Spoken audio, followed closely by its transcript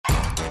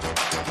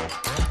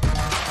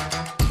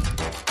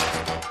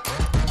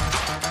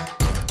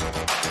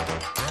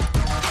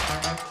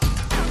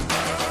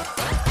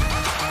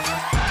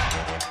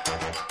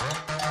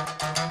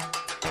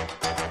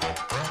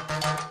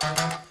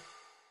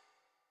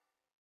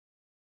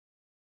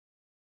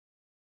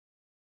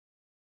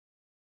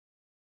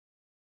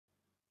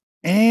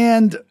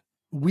And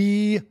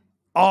we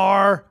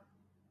are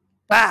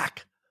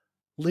back,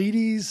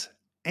 ladies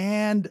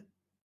and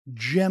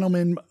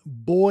gentlemen,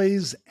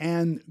 boys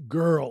and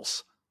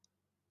girls.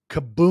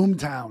 Kaboom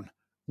Town.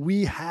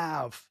 We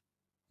have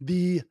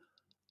the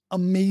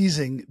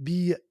amazing,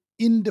 the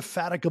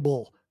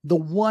indefatigable, the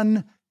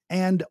one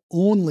and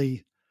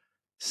only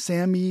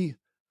Sami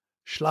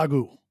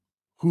Chlagou,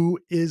 who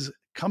is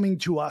coming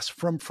to us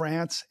from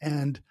France.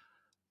 And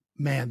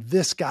man,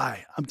 this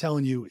guy, I'm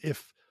telling you,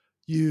 if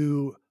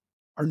you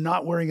are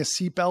not wearing a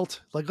seatbelt,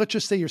 like let's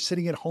just say you're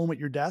sitting at home at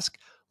your desk,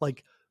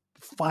 like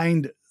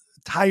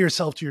tie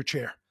yourself to your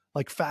chair,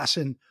 like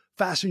fasten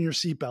your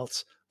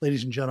seatbelts,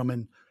 ladies and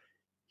gentlemen.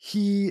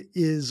 He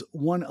is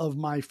one of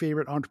my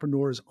favorite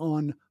entrepreneurs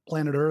on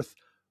planet Earth.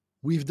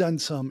 We've done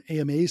some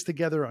AMAs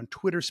together on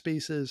Twitter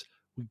Spaces.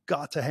 We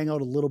got to hang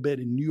out a little bit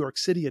in New York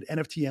City at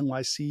NFT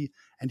NYC,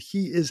 and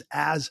he is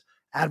as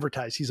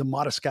advertised. He's a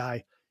modest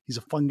guy. He's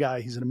a fun guy.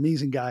 He's an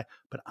amazing guy,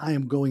 but I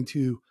am going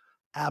to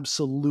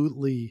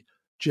absolutely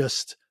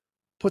just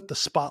put the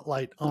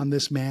spotlight on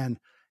this man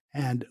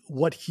and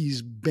what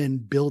he's been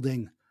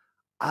building.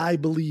 I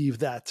believe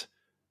that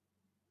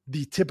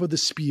the tip of the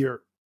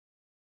spear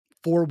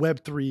for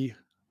Web3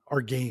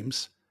 are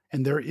games,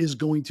 and there is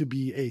going to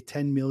be a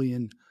 10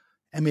 million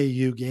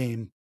MAU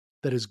game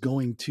that is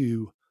going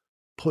to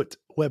put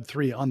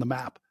Web3 on the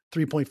map.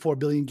 3.4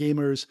 billion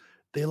gamers.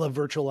 They love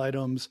virtual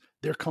items.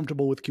 They're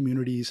comfortable with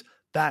communities.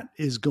 That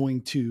is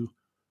going to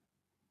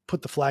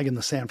put the flag in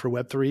the sand for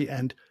Web3.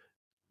 And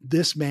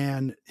this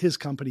man, his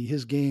company,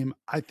 his game,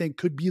 I think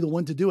could be the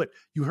one to do it.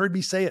 You heard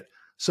me say it.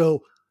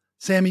 So,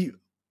 Sami,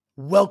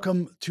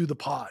 welcome to the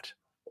pod.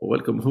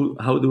 Welcome.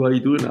 How do I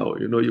do now?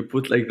 You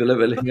put like the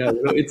level here.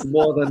 It's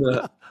more than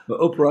an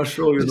opera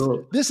show.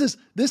 This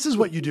is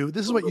what you do.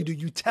 This is what you do.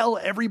 You tell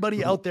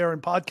everybody out there in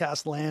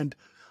podcast land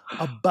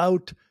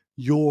about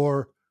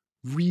your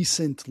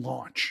recent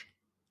launch.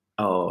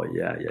 Oh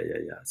yeah.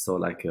 So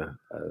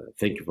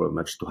thank you very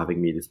much for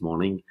having me this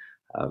morning.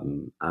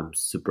 I'm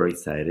super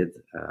excited.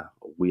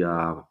 We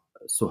are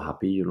so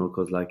happy,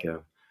 because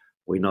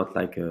we're not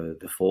like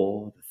the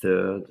fourth, the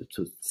third,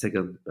 the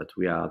second, but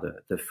we are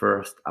the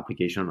first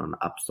application on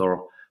App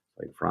Store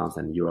in France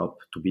and Europe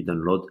to be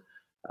downloaded.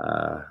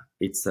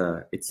 It's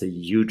a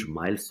huge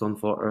milestone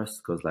for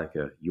us because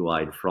you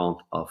are in front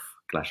of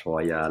Clash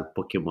Royale,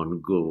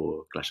 Pokemon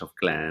Go, Clash of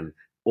Clans,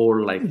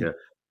 all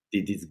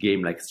this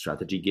game, like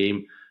strategy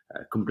game.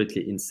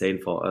 Completely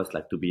insane for us,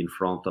 to be in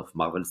front of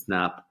Marvel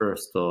Snap,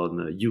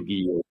 Hearthstone,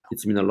 Yu-Gi-Oh!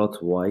 It's been a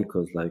lot. Why?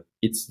 Because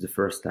it's the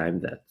first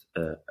time that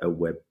a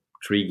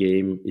Web3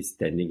 game is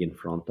standing in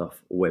front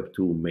of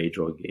Web2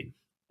 major game.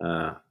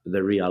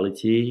 The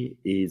reality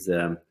is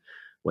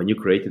when you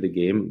created the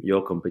game,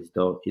 your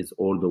competitor is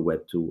all the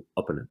Web2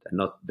 opponent and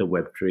not the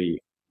Web3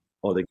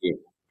 or the game.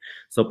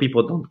 So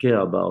people don't care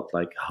about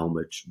how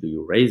much do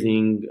you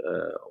raising,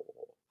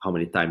 how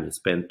many time you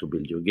spend to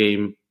build your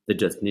game. They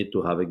just need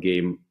to have a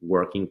game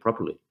working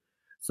properly.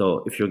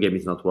 So if your game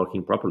is not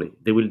working properly,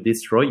 they will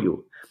destroy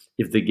you.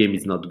 If the game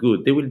is not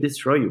good, they will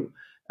destroy you.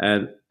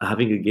 And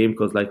having a game,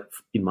 because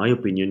in my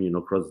opinion,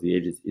 Cross the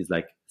Ages is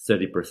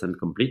 30%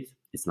 complete.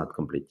 It's not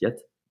complete yet.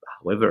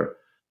 However,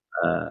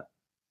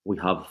 we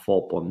have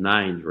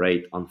 4.9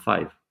 rate on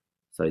 5.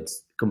 So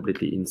it's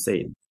completely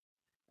insane.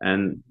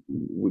 And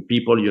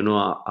people,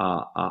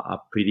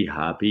 are pretty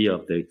happy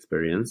of the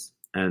experience.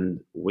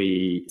 And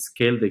we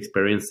scale the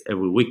experience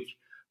every week.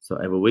 So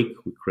every week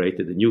we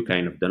created a new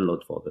kind of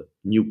download for the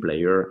new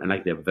player, and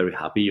they're very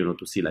happy,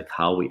 to see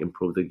how we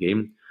improve the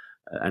game,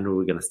 and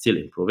we're gonna still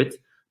improve it.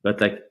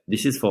 But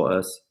this is for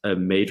us a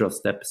major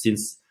step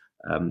since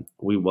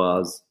we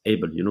was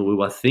able, we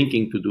were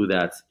thinking to do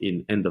that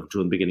in end of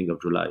June, beginning of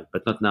July,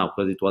 but not now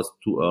because it was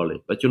too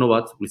early. But you know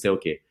what? We say,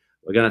 okay,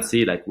 we're gonna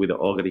see with the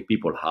organic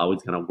people how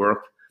it's gonna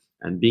work,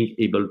 and being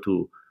able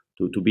to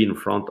be in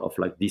front of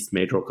this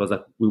major, because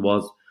we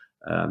was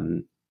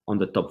on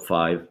the top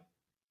 5.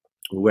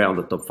 We were on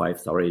the top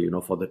 5,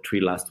 for the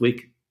 3 last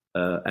week.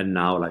 And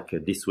now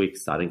this week,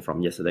 starting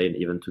from yesterday and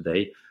even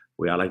today,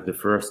 we are the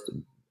first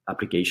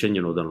application,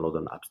 download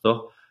on App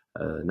Store.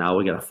 Now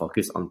we're going to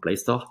focus on Play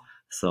Store.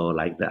 So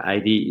the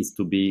idea is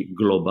to be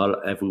global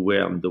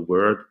everywhere in the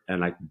world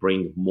and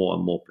bring more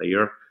and more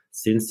player.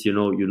 Since,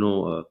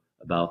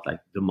 about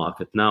the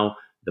market now,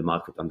 the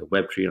market on the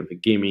Web3 and the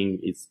gaming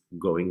is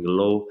going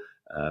low.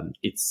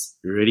 It's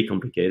really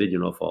complicated,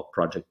 for a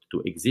project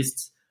to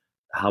exist.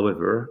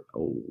 However,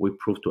 we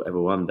prove to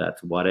everyone that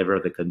whatever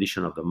the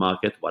condition of the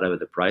market, whatever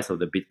the price of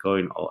the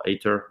Bitcoin or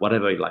Ether,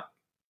 whatever,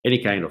 any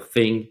kind of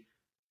thing,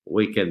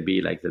 we can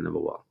be the number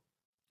one.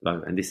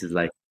 And this is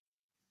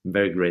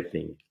very great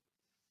thing.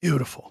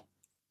 Beautiful.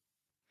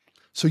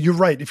 So you're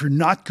right. If you're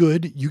not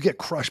good, you get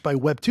crushed by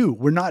Web2.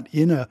 We're not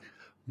in a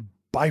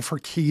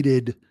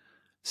bifurcated,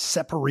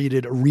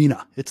 separated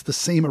arena. It's the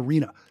same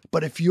arena.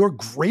 But if you're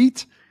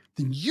great,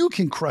 then you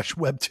can crush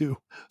Web2.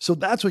 So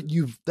that's what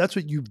you've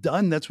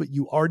done. That's what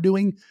you are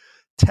doing.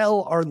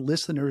 Tell our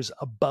listeners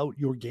about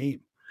your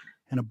game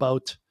and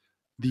about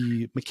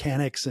the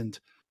mechanics and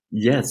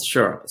Yes,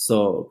 sure.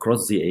 So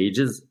across the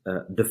ages,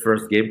 the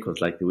first game,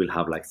 because like we will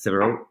have like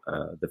several.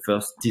 The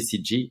first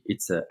TCG,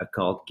 it's a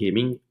card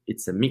gaming.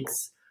 It's a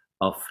mix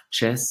of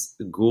chess,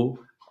 Go,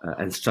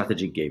 and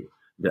strategic game.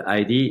 The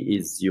idea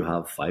is you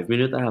have 5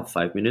 minutes. I have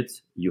 5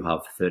 minutes. You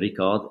have 30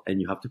 cards,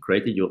 and you have to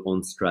create your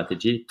own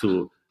strategy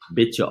to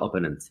beat your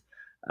opponent.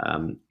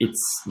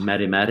 It's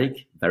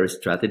mathematic, very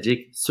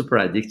strategic, super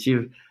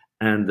addictive,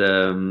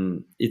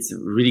 and it's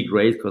really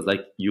great because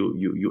like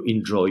you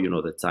enjoy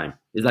the time.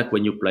 It's like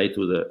when you play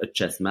to a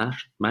chess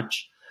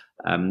match.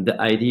 The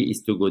idea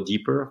is to go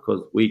deeper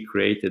because we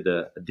created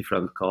a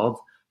different card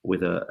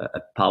with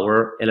a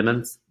power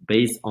element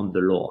based on the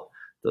lore.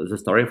 The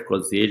story of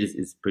Cross the Ages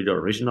is pretty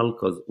original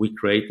because we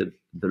created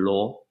the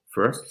lore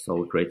first. So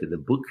we created a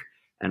book,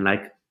 and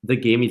like the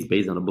game is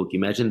based on a book.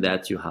 Imagine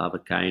that you have a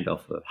kind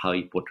of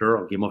Harry Potter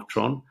or Game of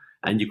Thrones,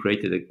 and you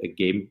created a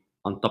game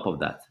on top of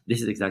that.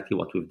 This is exactly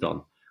what we've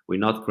done. We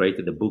not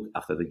created the book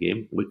after the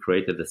game. We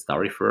created the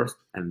story first,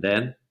 and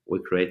then we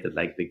created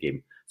like the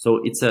game.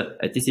 So it's a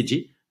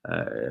TCG.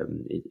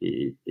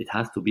 It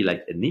has to be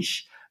like a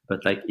niche,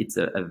 but like it's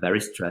a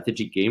very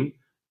strategic game.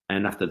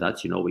 And after that,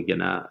 we're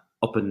gonna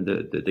open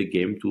the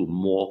game to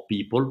more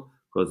people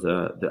because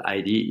the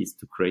idea is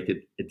to create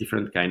a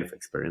different kind of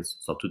experience.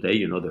 So today,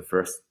 the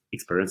first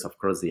experience of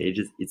Cross the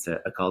Ages, it's a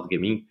card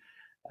gaming,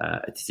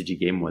 a TCG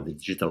game with a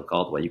digital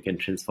card where you can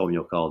transform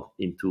your card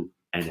into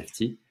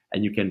NFT,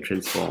 and you can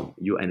transform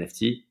your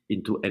NFT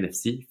into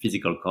NFC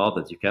physical card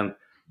that you can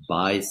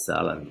buy,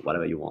 sell, and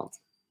whatever you want,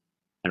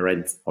 and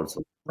rent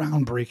also.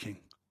 Groundbreaking,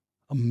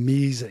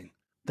 amazing.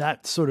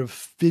 That sort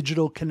of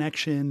digital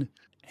connection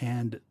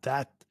and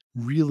that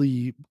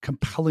really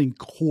compelling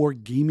core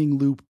gaming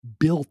loop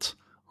built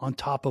on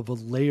top of a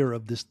layer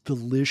of this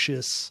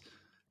delicious,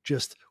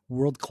 just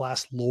world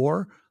class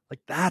lore.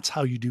 Like that's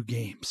how you do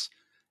games.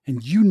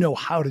 And you know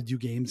how to do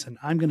games. And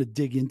I'm going to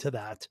dig into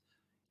that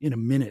in a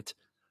minute.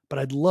 But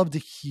I'd love to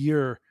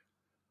hear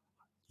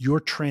your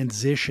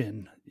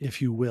transition,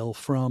 if you will,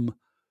 from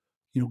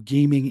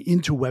gaming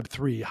into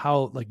Web3,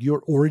 how like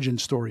your origin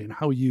story and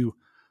how you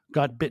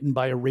got bitten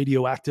by a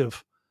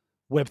radioactive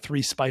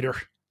Web3 spider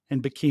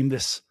and became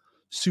this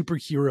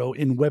superhero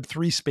in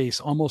Web3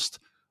 space almost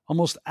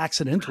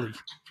accidentally.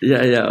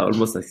 Yeah,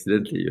 almost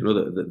accidentally.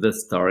 The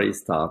story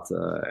starts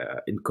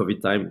in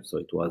COVID time. So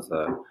it was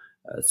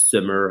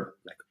summer,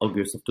 like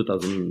August of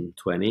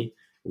 2020,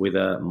 with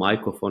my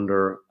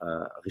co-founder,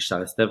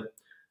 Richard Esteve.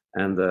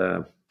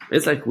 And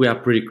it's like we are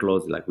pretty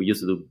close. Like we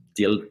used to do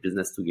deal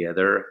business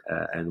together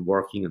and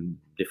working on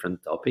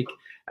different topic.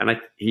 And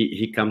like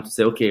he come to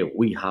say, okay,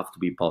 we have to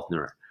be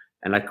partner.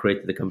 And like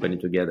create the company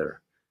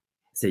together.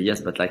 I say yes,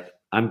 but like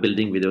I'm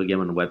building video game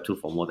on Web2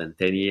 for more than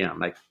 10 years. I'm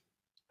like,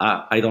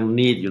 I don't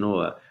need,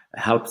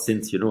 help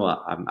since,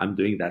 I'm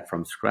doing that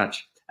from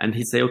scratch. And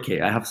he say,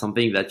 okay, I have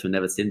something that you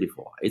never seen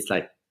before. It's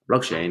like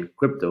blockchain,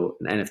 crypto,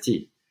 and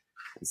NFT.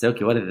 And say,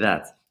 okay, what is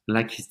that? And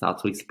like he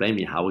starts to explain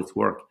me how it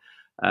works.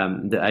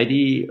 The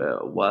idea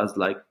was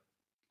like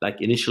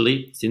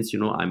initially, since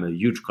I'm a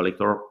huge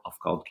collector of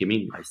card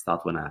gaming. I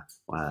start when I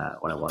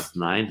was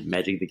 9,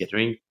 Magic the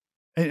Gathering.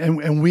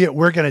 And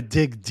we're going to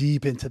dig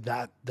deep into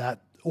that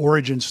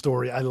origin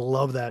story. I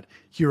love that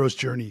hero's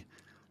journey.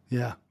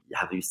 Yeah.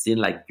 Have you seen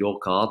like your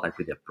card like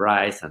with the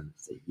price? And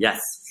say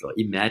yes. So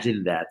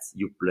imagine that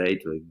you play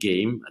to a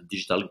game, a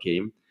digital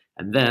game,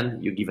 and then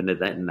you give an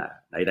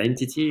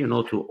identity,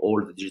 to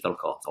all the digital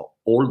cards. So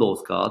all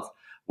those cards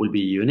will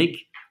be unique,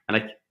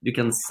 and like you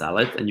can sell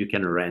it and you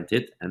can rent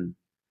it. And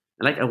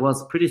like I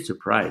was pretty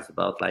surprised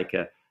about like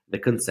the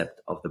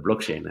concept of the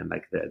blockchain and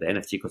like the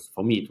NFT, because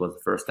for me it was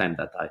the first time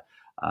that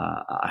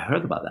I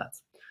heard about that.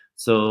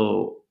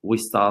 So we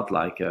start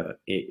like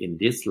in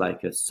this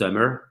like a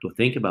summer to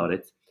think about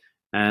it,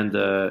 and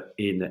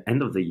in the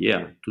end of the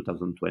year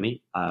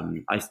 2020,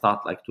 I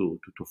start like to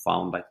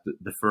found like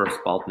the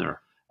first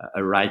partner,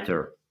 a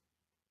writer.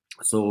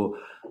 So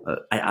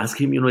I asked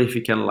him, if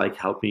he can like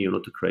help me,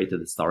 to create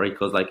the story,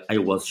 because like I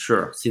was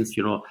sure, since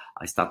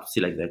I start to see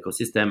like the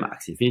ecosystem,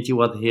 Axie Infinity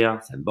was here,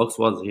 Sandbox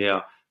was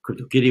here,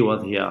 CryptoKitty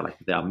was here, like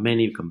there are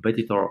many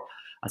competitors.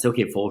 I said,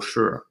 okay, for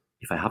sure,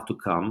 if I have to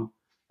come,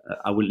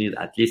 I will need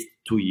at least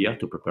 2 years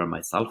to prepare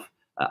myself.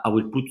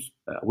 We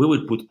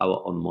will put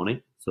our own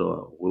money,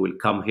 so we will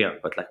come here,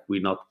 but like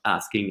we're not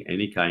asking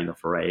any kind of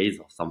raise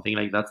or something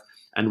like that,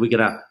 and we're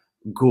gonna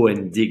go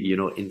and dig,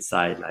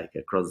 inside like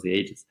across the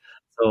ages.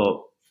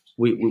 So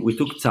we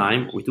took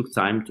time. We took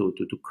time to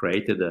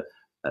create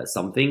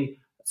something.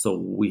 So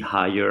we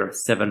hire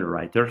 7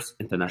 writers,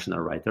 international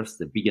writers,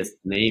 the biggest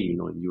name,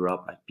 in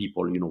Europe, like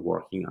people,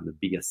 working on the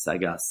biggest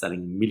saga,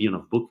 selling millions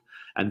of books,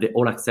 and they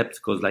all accept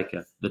because like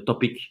the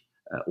topic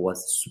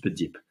was super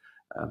deep.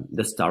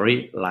 The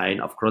storyline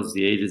of Cross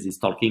the Ages is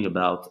talking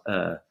about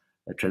a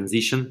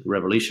transition,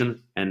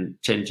 revolution, and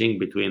changing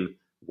between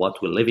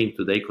what we're living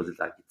today, because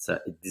it's a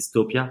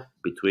dystopia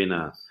between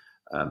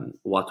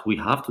what we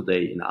have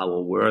today in our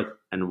world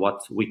and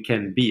what we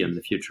can be in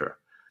the future.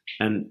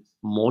 And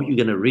more you're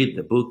gonna read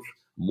the book,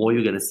 more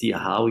you're gonna see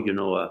how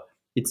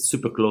it's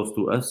super close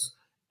to us,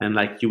 and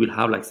like you will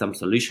have like some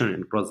solution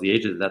across the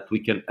ages that we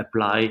can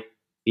apply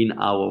in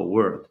our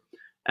world.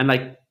 And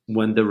like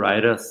when the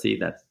writers see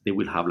that they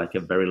will have like a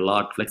very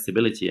large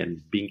flexibility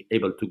and being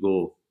able to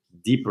go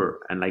deeper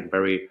and like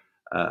very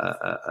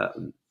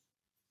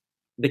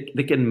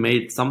they can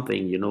make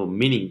something,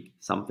 meaning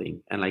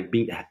something, and like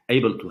being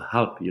able to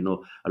help,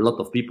 a lot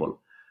of people.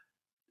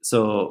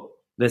 So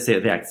they say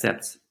they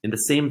accept. In the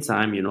same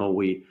time,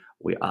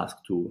 we ask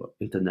to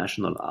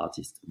international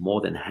artists,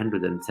 more than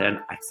 110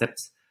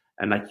 accepts.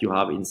 And like you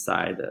have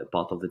inside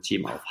part of the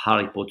team of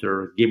Harry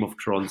Potter, Game of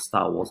Thrones,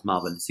 Star Wars,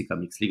 Marvel, DC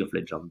Comics, League of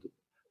Legends,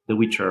 The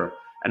Witcher,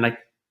 and like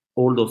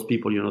all those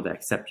people, they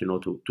accept,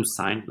 to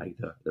sign like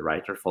the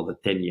writer for the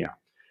 10 year.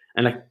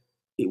 And like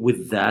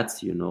with that,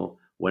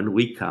 when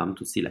we come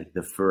to see like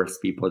the first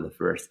people, the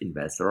first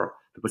investor,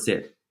 people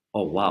say,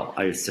 "Oh wow,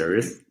 are you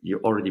serious? You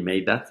already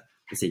made that?"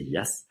 I say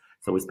yes.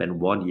 So we spend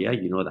 1 year,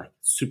 like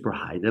super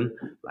hidden,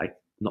 like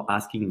not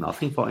asking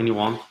nothing for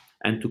anyone,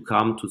 and to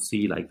come to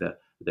see like the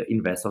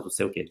investor to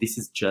say, okay, this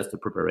is just a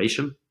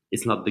preparation.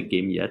 It's not the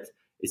game yet.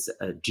 It's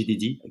a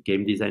GDD, a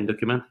game design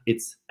document.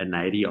 It's an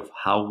idea of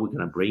how we're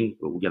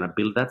gonna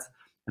build that.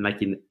 And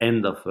like in the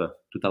end of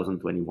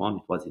 2021,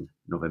 it was in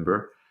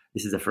November.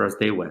 This is the first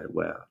day where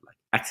like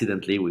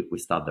accidentally we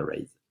start the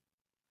raise.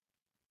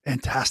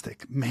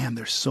 Fantastic. Man,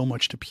 there's so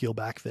much to peel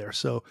back there.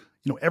 So,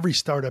 every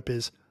startup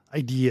is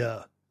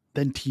idea,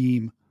 then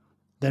team,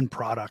 then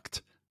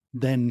product,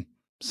 then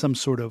some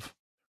sort of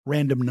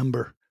random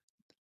number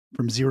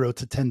from 0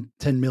 to 10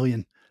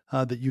 million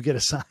that you get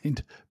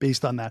assigned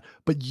based on that.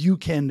 But you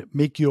can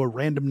make your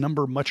random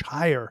number much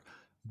higher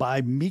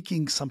by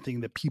making something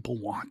that people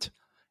want.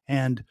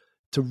 And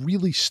to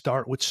really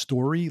start with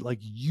story, like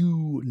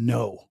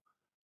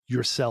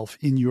yourself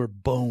in your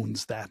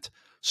bones that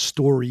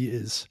story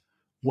is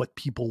what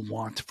people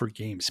want for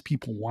games.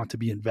 People want to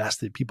be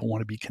invested. People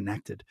want to be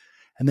connected.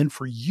 And then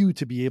for you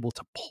to be able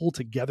to pull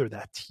together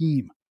that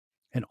team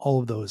and all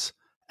of those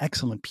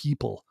excellent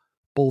people,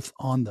 both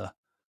on the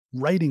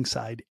writing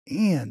side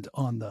and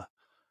on the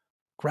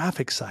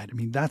graphic side, I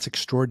mean, that's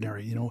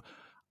extraordinary.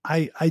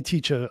 I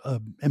teach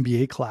a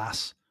MBA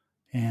class,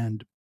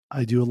 and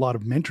I do a lot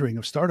of mentoring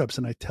of startups,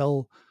 and I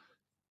tell,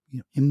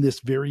 in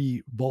this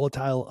very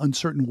volatile,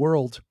 uncertain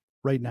world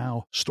right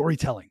now,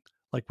 storytelling,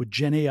 like with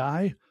Gen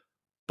AI.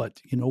 But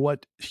you know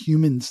what?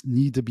 Humans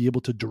need to be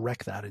able to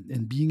direct that,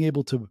 and being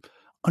able to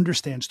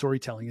understand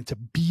storytelling and to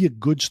be a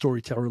good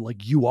storyteller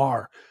like you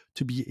are,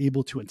 to be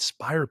able to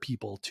inspire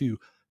people to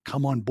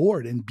come on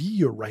board and be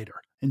your writer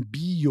and be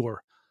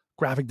your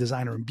graphic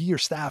designer and be your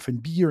staff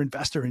and be your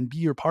investor and be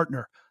your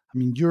partner. I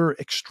mean, you're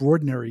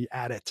extraordinary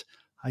at it.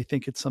 I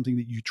think it's something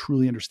that you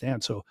truly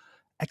understand. So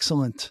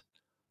excellent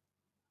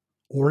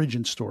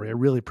origin story. I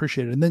really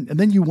appreciate it. And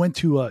then you went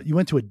to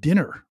a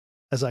dinner,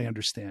 as I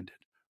understand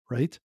it,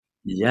 right?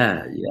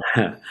 Yeah,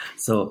 yeah.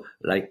 So,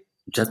 like,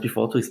 just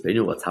before to explain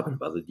you what's happened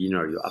about the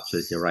dinner, you're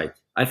absolutely right.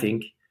 I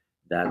think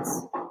that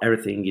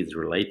everything is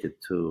related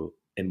to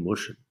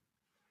emotion.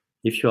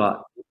 If you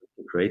are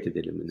created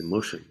an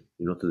emotion,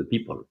 to the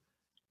people,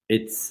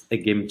 it's a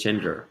game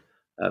changer.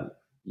 Um,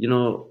 you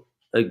know,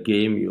 a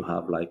game you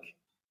have like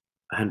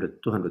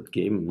 100, 200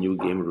 game, new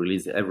game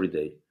release every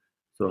day.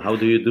 So how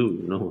do you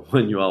do,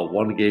 when you are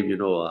one game,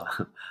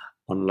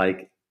 on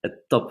like a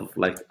top of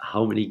like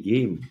how many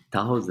game,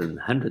 1,000,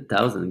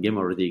 100,000 game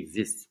already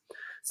exists.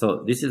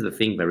 So this is the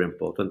thing very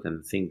important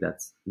and thing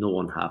that no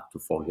one have to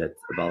forget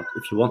about.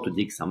 If you want to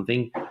dig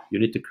something, you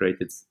need to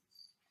create it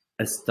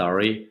a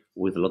story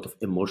with a lot of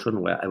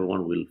emotion where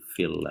everyone will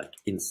feel like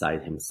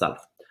inside himself.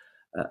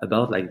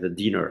 About like the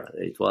dinner,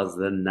 it was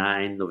the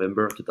 9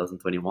 November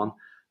 2021.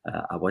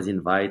 I was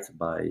invited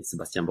by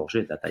Sébastien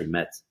Bourget that I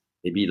met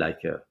maybe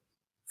like a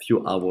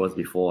few hours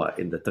before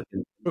in the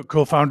talking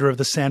Co-founder of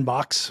the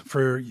Sandbox,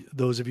 for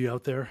those of you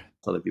out there.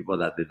 to the people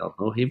that did not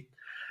know him.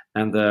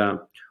 And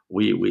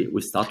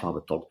we start to have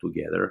a talk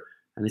together.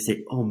 And they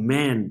say, "Oh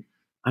man,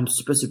 I'm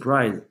super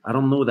surprised. I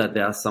don't know that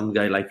there are some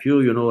guy like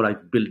you,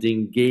 like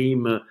building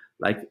game,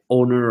 like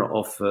owner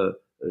of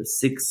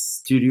six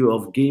studio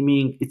of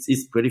gaming.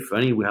 It's pretty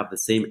funny. We have the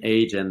same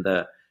age, and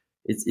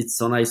it's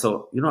so nice.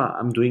 So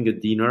I'm doing a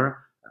dinner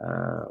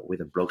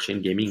with a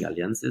blockchain gaming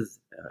alliances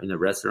in a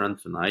restaurant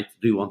tonight.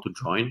 Do you want to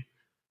join?"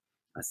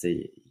 I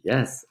say,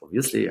 "Yes,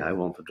 obviously I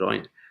want to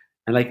join."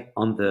 And like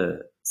on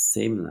the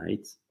same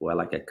night where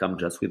like I come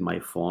just with my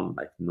phone,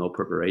 like no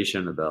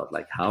preparation about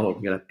like how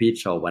I'm gonna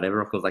pitch or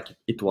whatever, because like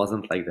it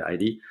wasn't like the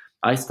idea.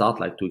 I start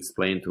like to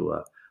explain to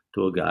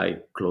a guy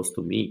close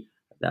to me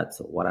that's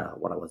what I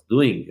was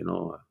doing,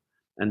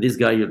 And this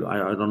guy,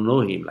 I don't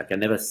know him, like I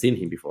never seen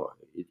him before.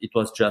 It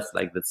was just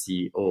like the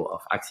CEO of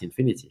Axie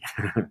Infinity.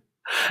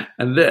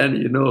 And then,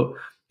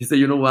 he said,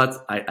 "You know what?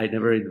 I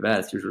never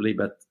invest usually,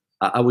 but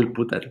I will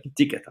put a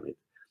ticket on it."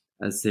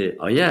 And say,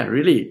 "Oh yeah,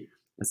 really?"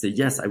 I say,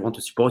 "Yes, I want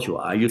to support you.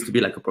 I used to be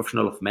like a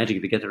professional of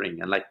Magic the Gathering,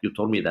 and like you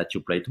told me that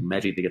you played to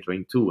Magic the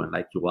Gathering too, and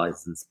like you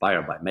was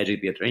inspired by Magic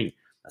the Gathering."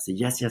 I say,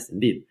 "Yes, yes,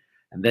 indeed."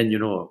 And then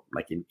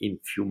like in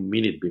few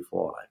minutes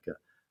before, like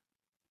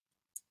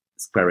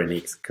Square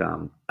Enix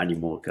come,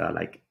 Animoca,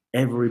 like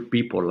every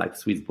people like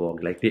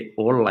Swissborg, like they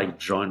all like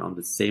joined on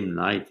the same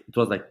night. It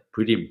was like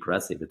pretty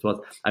impressive. It was,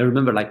 I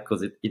remember like,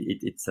 because it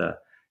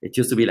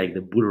used to be like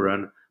the bull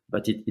run,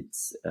 but it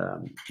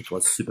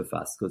was super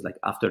fast because like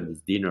after this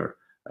dinner,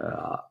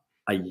 uh,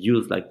 I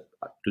used like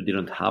to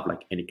didn't have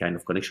like any kind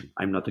of connection.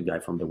 I'm not a guy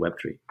from the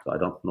Web3, so I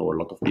don't know a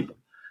lot of people.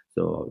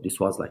 So this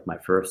was like my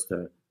first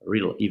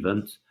real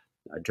event.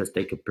 I just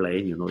take a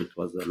plane, it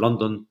was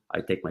London. I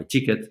take my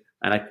ticket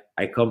and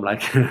I come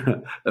like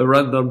a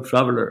random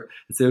traveler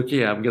and say,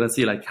 okay, I'm going to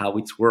see like how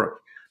it's work.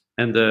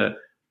 And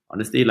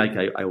honestly, like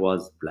I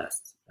was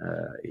blessed.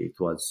 It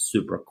was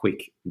super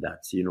quick that,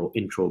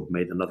 intro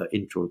made another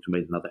intro to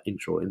made another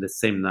intro. In the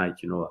same night,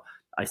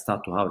 I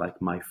start to have like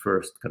my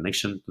first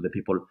connection to the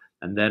people.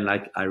 And then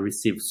like I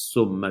received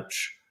so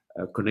much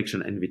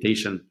connection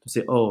invitation to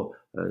say, oh,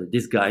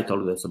 this guy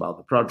told us about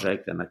the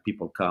project, and like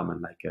people come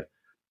and like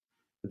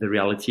the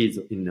reality is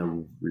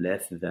in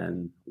less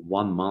than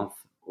 1 month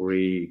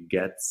we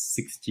get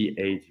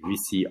 68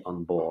 VC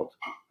on board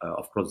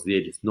across the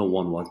ages. No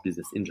one was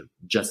business angel,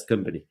 just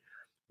company.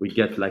 We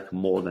get like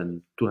more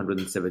than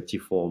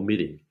 274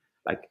 meeting,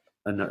 like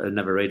an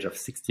average of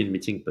 16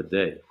 meetings per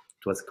day.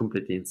 It was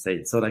completely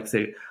insane. So like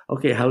say,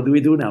 okay, how do we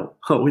do now?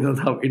 Oh, we don't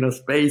have enough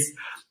space,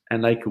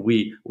 and like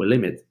we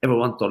limit.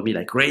 Everyone told me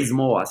like raise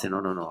more. I said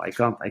no, I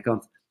can't.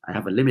 I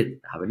have a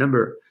limit. I have a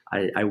number.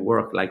 I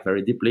work like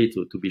very deeply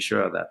to be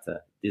sure that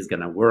this is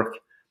gonna work,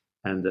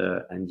 and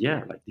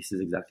yeah, like this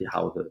is exactly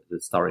how the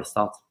story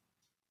starts.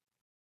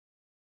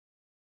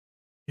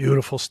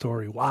 Beautiful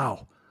story.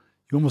 Wow.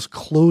 You almost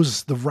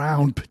close the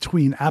round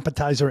between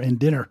appetizer and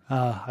dinner.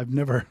 I've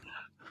never,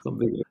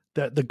 Something.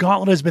 the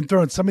gauntlet has been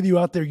thrown. Some of you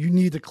out there, you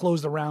need to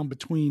close the round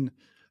between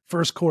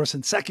first course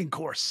and second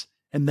course.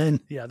 And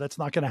then, yeah, that's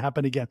not going to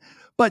happen again.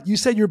 But you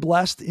said you're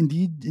blessed.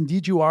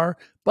 Indeed you are.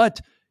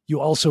 But you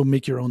also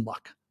make your own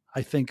luck.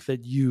 I think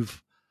that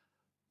you've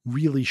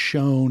really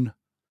shown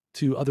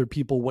to other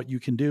people what you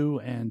can do.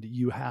 And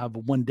you have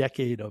 1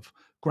 decade of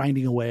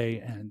grinding away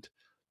and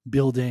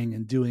building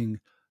and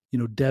doing,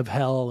 dev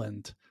hell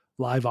and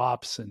live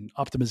ops and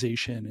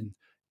optimization and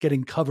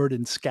getting covered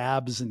in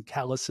scabs and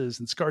calluses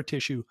and scar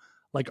tissue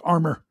like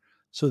armor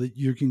so that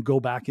you can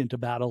go back into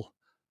battle,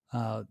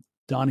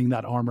 donning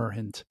that armor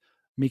and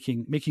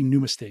making new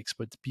mistakes,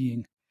 but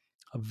being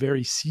a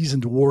very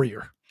seasoned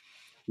warrior.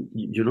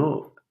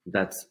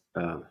 That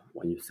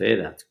when you say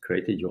that,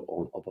 created your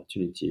own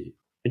opportunity.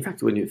 In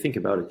fact, when you think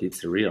about it,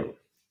 it's real.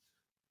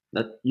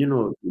 That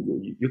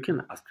you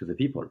can ask to the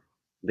people.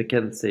 They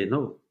can say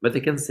no, but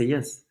they can say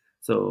yes.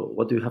 So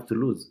what do you have to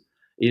lose?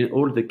 In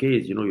all the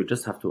case, you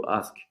just have to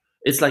ask.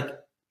 It's like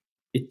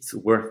it's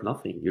worth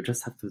nothing. You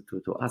just have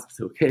to ask.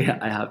 So, okay,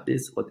 I have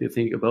this. What do you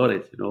think about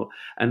it?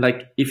 And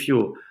like if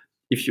you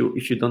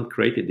don't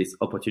create this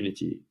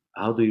opportunity,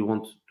 how do you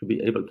want to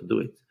be able to do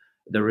it?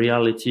 The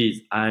reality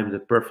is, I'm the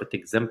perfect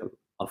example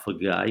of a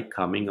guy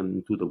coming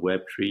into the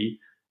Web3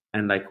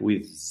 and like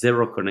with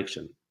zero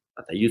connection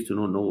that I used to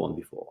know no one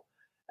before.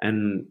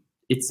 And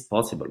it's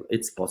possible.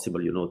 It's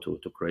possible,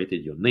 to create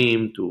your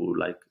name, to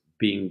like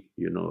being,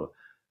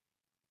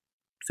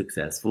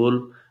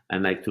 successful,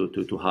 and like to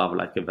have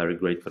like a very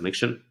great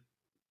connection,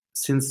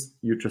 since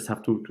you just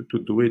have to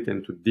do it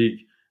and to dig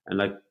and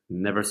like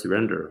never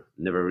surrender,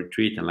 never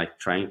retreat, and like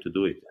trying to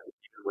do it. And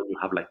even when you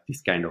have like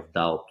this kind of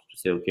doubt to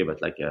say, okay,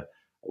 but like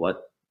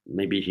what,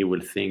 maybe he will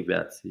think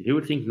that, he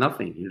will think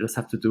nothing. You just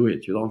have to do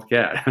it. You don't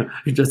care.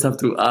 You just have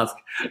to ask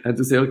and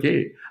to say,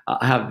 okay,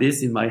 I have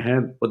this in my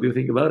hand. What do you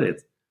think about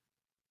it?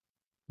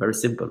 Very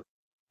simple.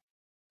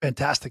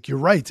 Fantastic. You're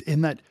right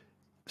in that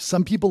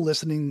some people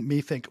listening may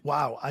think,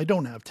 wow, I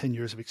don't have 10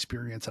 years of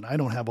experience and I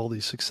don't have all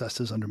these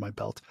successes under my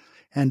belt.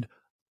 And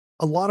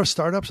a lot of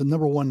startups, the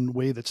number one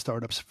way that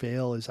startups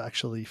fail is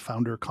actually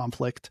founder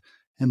conflict.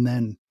 And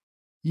then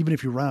even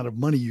if you run out of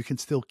money, you can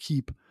still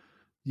keep,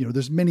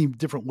 there's many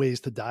different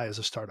ways to die as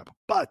a startup.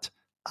 But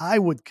I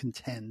would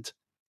contend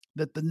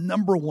that the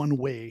number one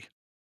way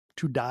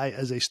to die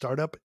as a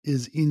startup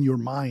is in your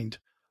mind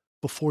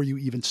before you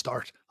even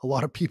start. A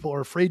lot of people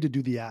are afraid to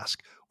do the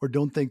ask or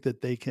don't think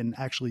that they can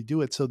actually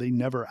do it. So they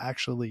never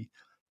actually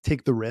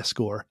take the risk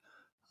or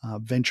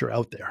venture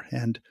out there.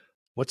 And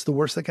what's the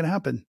worst that can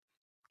happen?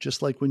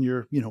 Just like when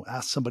you're,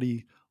 ask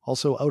somebody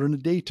also out on a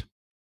date,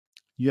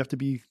 you have to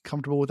be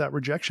comfortable with that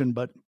rejection.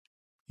 But,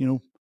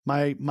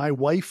 my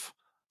wife,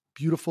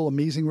 beautiful,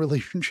 amazing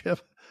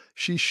relationship,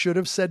 she should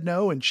have said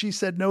no. And she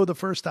said no the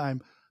first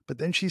time, but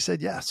then she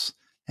said yes.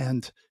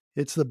 And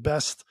it's the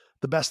best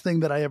thing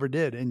that I ever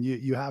did. And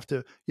you have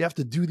to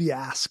do the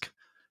ask.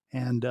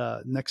 And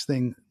next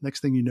thing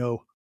you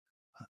know,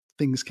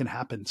 things can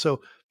happen.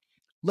 So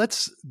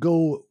let's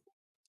go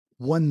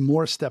one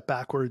more step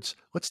backwards.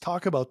 Let's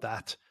talk about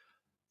that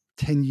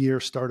 10-year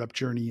startup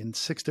journey in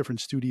 6 different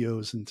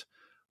studios and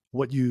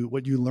what you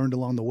learned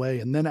along the way.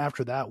 And then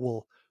after that,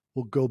 we'll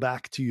go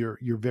back to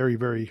your very,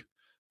 very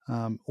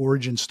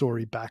origin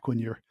story back when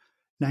you're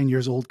 9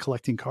 years old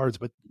collecting cards.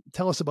 But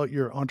tell us about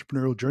your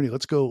entrepreneurial journey.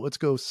 Let's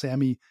go,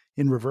 Sami,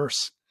 in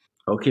reverse.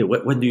 Okay,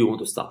 when do you want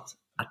to start?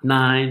 At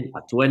 9,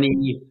 at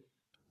 20?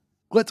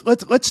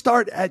 let's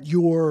start at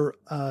your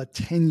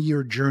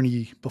 10-year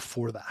journey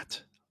before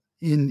that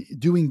in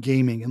doing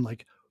gaming, and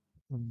like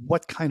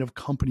what kind of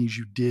companies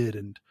you did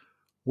and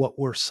what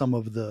were some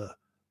of the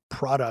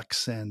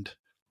products and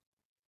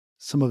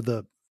some of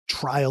the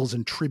trials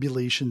and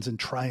tribulations and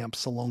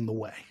triumphs along the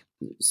way.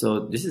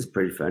 So this is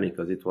pretty funny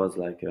because it was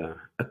like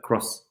a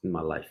cross in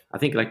my life. I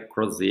think like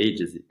cross the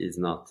ages is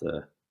not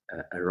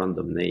a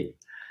random name.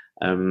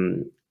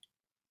 Um,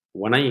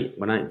 when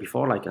I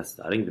before like I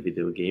starting the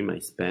video game, I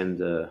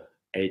spent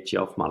 8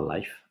 years of my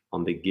life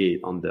on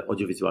the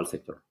audiovisual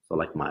sector. So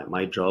like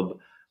my job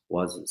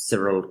was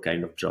several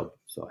kind of job.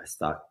 So I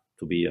start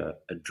to be a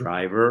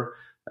driver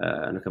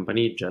in a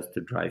company just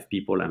to drive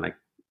people and like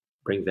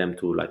bring them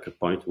to like a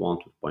point one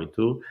to point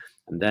two.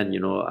 And then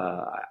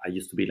I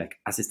used to be like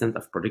assistant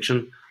of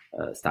production,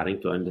 starting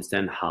to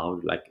understand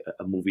how like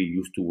a movie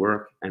used to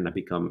work, and I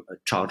become a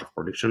charge of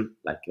production,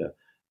 like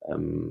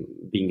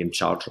being in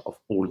charge of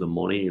all the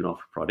money of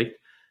product.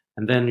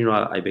 And then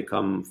I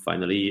become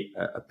finally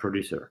a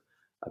producer,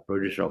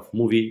 of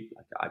movie.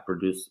 Like I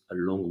produce a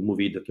long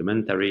movie,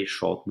 documentary,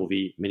 short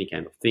movie, many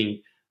kind of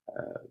thing,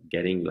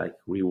 getting like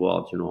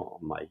reward on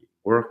my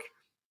work.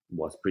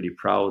 Was pretty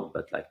proud,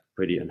 but like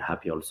pretty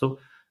unhappy also.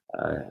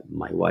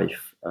 My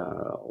wife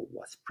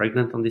was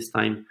pregnant on this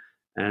time,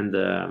 and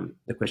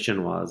the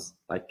question was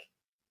like,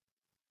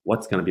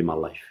 what's gonna be my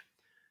life?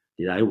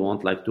 Did I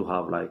want like to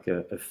have like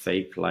a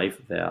fake life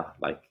there,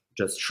 like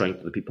just showing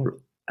to the people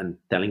and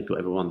telling to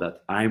everyone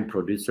that I'm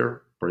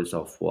producer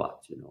of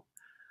what,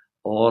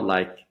 or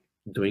like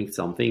doing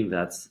something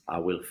that I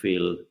will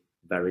feel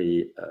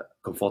very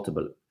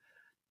comfortable.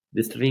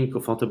 This feeling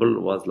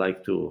comfortable was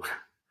like to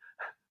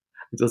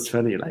it was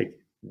funny, like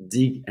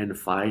dig and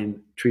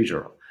find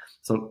treasure.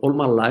 So all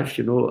my life,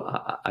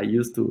 I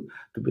used to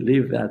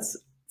believe that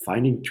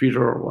finding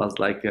treasure was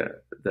like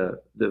the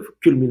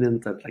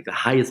culminant, like the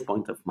highest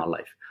point of my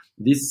life.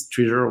 This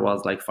treasure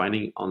was like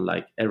finding on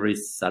like every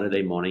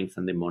Saturday morning,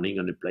 Sunday morning,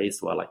 on a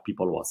place where like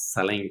people was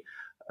selling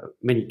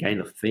many kind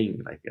of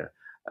thing, like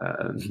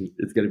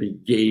it's gonna be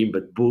game,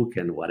 but book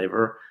and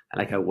whatever. And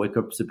like I wake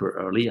up super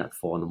early at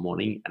 4 in the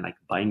morning and like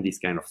buying this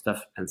kind of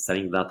stuff and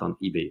selling that on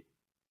eBay.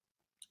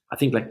 I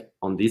think like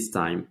on this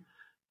time,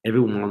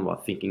 everyone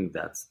was thinking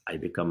that I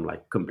become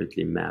like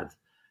completely mad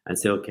and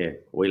say, okay,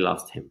 we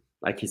lost him.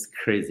 Like he's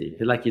crazy.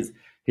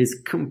 He's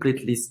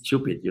completely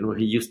stupid.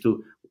 He used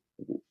to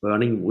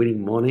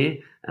winning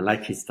money, and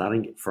like he's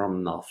starting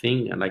from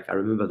nothing. And like I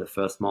remember the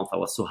first month I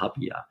was so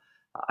happy.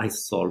 I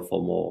sold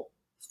for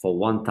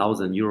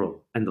 1,000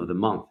 euro end of the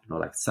month,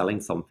 like selling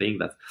something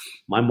that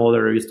my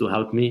mother used to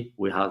help me.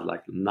 We had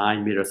like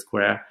 9 meters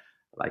square,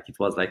 like it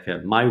was like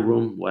my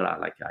room where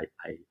I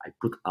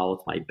put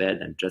out my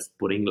bed and just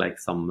putting like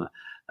some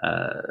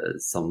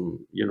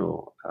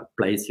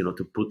place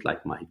to put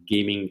like my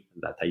gaming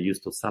that I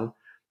used to sell.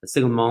 The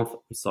second month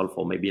we sold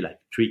for maybe like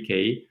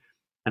 3K,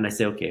 and I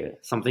say, okay,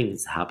 something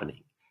is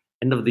happening.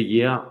 End of the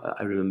year,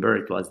 I remember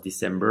it was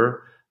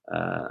December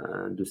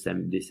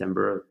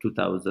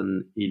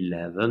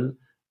 2011.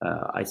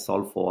 I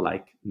sold for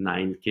like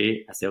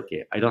 9K. I say,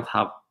 okay, I don't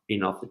have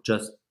enough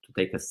just to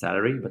take a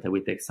salary, but I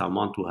will take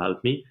someone to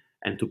help me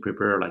and to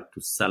prepare like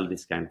to sell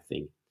this kind of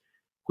thing.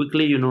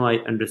 Quickly, I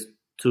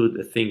understood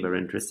a thing very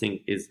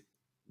interesting is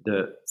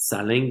the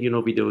selling,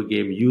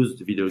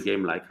 used video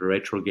game like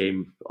retro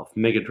game of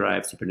Mega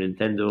Drive, Super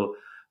Nintendo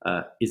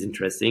is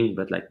interesting,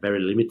 but like very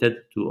limited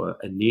to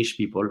a niche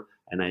people.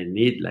 And I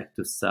need like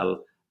to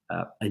sell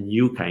a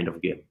new kind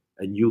of game,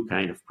 a new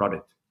kind of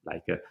product,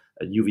 like a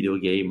new video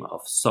game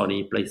of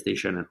Sony,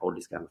 PlayStation, and all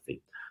this kind of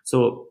thing.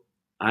 So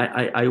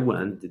I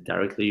went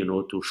directly,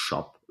 to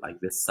shop like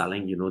they're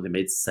selling, they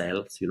made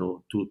sales,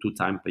 two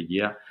times per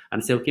year,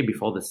 and say, okay,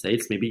 before the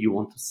sales, maybe you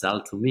want to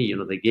sell to me,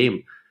 the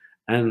game,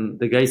 and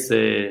the guy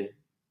say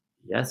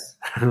yes.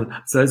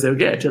 So I say,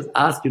 okay, I just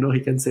ask, he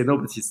can say no,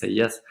 but he say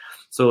yes.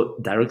 So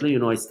directly,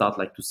 I start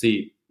like to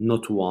say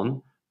not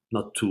one,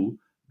 not two,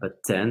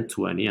 but 10,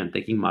 20, and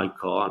taking my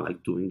car and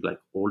like doing like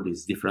all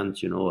these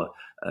different,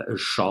 a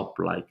shop,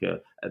 like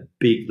a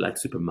big like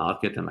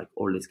supermarket and like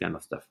all this kind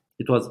of stuff.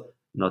 It was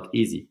not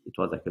easy. It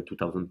was like a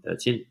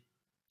 2013.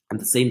 At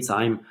the same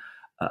time,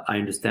 I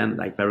understand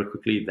like very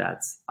quickly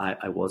that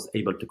I was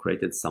able to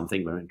create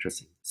something very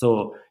interesting.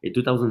 So in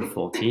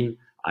 2014,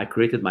 I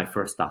created my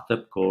first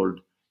startup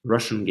called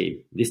Russian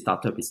Game. This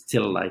startup is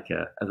still like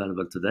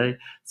available today.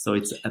 So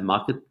it's a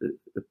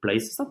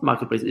marketplace. It's not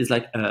marketplace. It's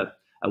like a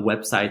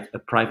website, a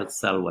private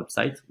sell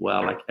website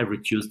where like every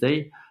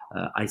Tuesday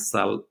I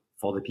sell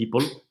for the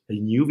people a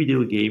new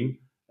video game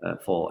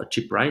for a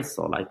cheap price.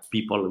 So like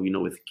people,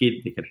 with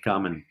kids, they can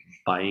come and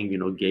buying,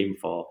 game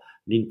for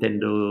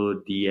Nintendo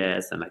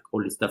DS and like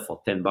all this stuff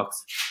for $10.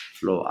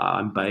 So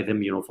I'm buying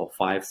them, for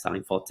 5,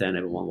 selling for 10.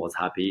 Everyone was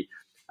happy.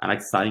 And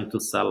like starting to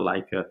sell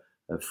like a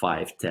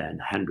 5, 10,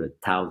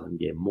 100,000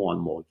 game, more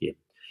and more game.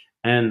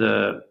 And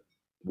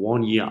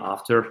 1 year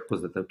after,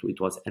 because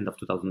it was end of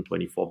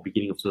 2024,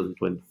 beginning of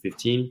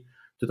 2015,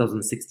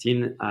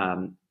 2016,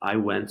 I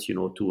went,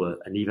 to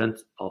an event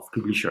of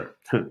publisher.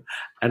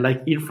 And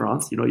like in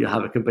France, you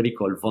have a company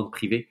called Vente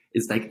Privée.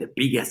 It's like the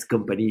biggest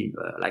company,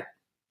 like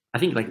I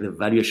think like the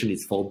valuation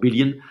is 4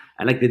 billion,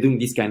 and like they're doing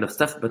this kind of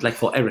stuff, but like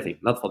for everything,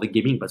 not for the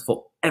gaming, but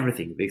for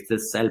everything. They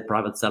just sell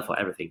private sell for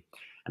everything.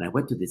 And I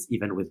went to this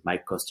event with my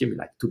costume,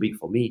 like too big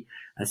for me.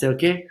 I said,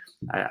 okay.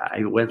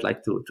 I went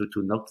like to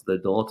knock to the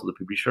door to the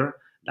publisher,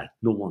 like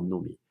no one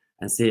knew me,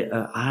 and say,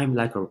 I'm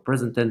like a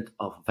representative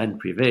of Van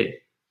Privé.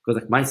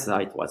 Because like my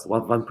site was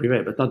Van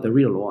Privé, but not the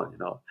real one.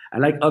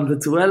 And like on the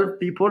 12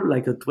 people,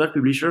 like a 12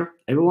 publisher,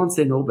 everyone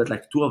say no, but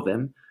like two of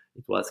them,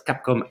 it was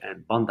Capcom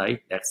and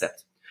Bandai, they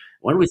accept.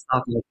 When we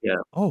start like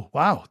Oh,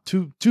 wow.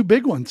 Two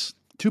big ones,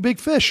 two big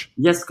fish.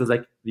 yes, because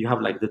like you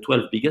have like the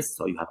 12 biggest,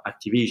 so you have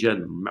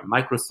Activision,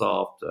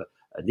 Microsoft,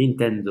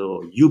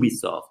 Nintendo,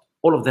 Ubisoft,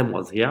 all of them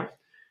was here,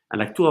 and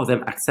like two of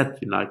them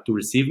accept like to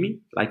receive me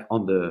like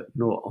on the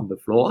on the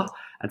floor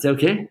and say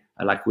okay,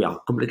 like we are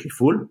completely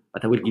full,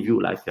 but I will give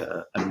you like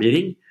a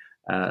meeting.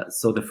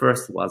 So the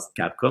first was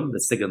Capcom, the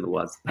second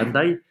was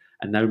Bandai,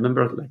 and I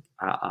remember like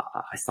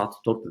I started to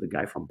talk to the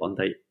guy from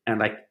Bandai, and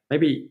like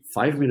maybe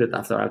 5 minutes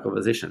after our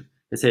conversation,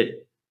 they said,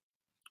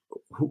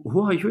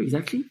 who are you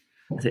exactly?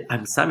 I said,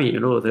 I'm Sami,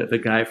 the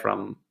guy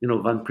from,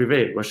 Van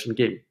Privé, Russian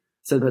game.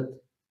 He said,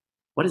 but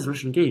what is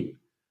Russian game?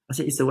 I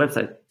said, it's a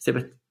website. He said,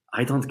 but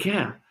I don't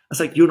care. I was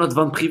like, you're not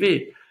Van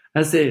Privé.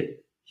 I said,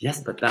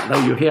 yes, but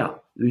now you're here.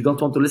 You don't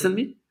want to listen to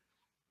me?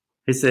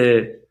 He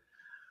said,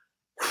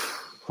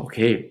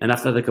 okay. And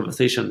after the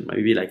conversation,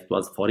 maybe like it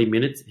was 40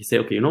 minutes, he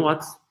said, okay, you know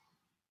what?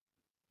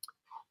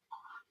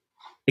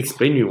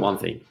 Explain me one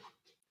thing.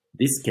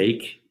 This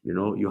cake,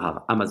 you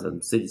have Amazon,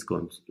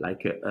 Cdiscount,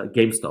 like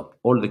GameStop,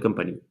 all the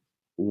company.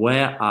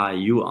 Where are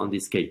you on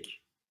this cake?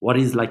 What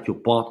is like your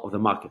part of the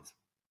market?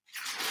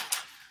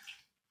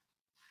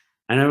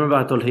 And I remember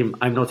I told him,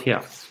 I'm not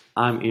here.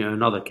 I'm in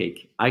another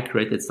cake. I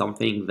created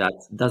something that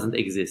doesn't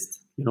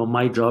exist.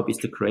 My job is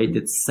to create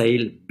a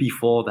sale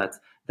before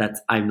that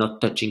I'm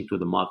not touching to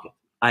the market.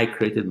 I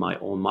created my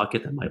own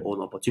market and my own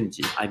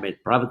opportunity. I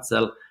made private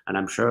sell, and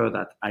I'm sure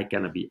that I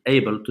can be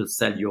able to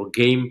sell your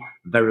game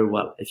very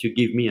well. If you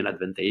give me an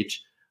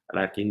advantage,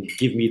 like, and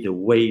give me the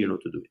way, to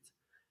do it.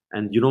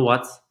 And you know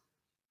what?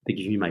 They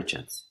give me my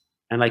chance.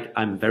 And like,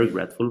 I'm very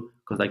grateful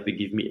because like they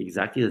give me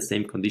exactly the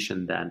same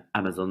condition than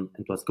Amazon.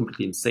 It was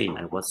completely insane.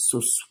 I was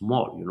so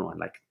small, and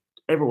like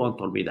everyone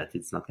told me that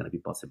it's not going to be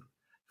possible.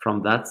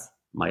 From that,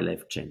 my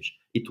life changed.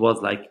 It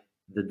was like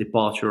the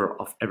departure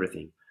of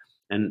everything.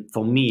 And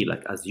for me,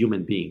 like as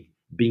human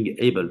being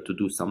able to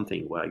do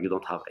something where you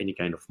don't have any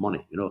kind of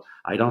money,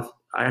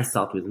 I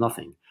start with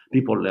nothing.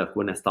 People like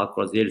when I start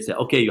cross the age say,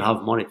 okay, you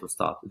have money to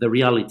start. The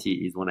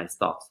reality is when I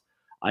start,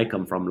 I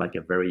come from like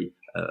a very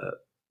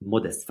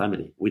modest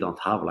family. We don't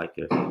have like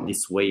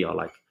this way or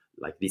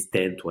like this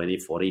 10, 20,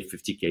 40,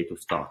 50K to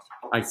start.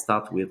 I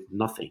start with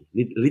nothing,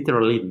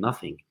 literally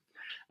nothing.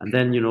 And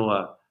then,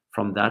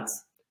 from that,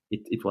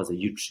 it was a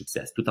huge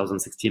success.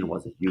 2016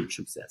 was a huge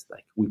success.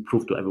 Like we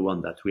proved to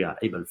everyone that we are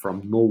able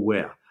from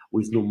nowhere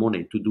with no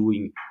money to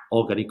doing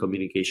organic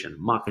communication,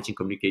 marketing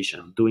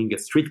communication, doing a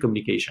street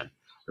communication,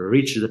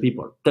 reach the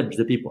people, touch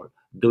the people,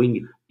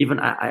 doing even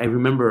I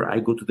remember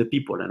I go to the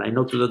people and I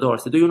knock to the door. I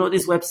say, do you know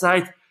this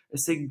website? I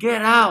say,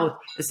 get out.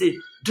 I say,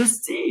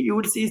 just see, you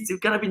will see, it's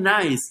gonna be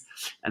nice.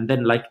 And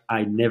then like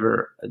I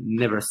never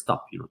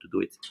stop, to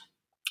do it.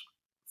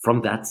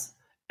 From that,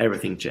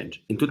 everything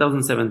changed. In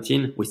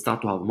 2017, we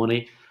start to have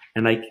money,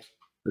 and like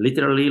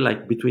literally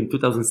like between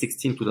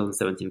 2016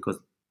 2017, because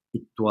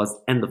it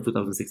was end of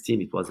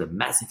 2016, it was a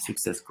massive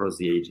success across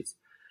the ages.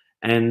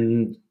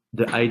 And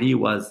the idea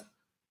was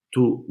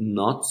to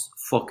not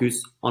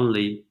focus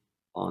only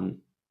on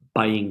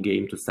buying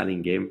game to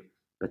selling game,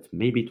 but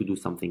maybe to do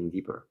something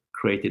deeper,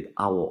 created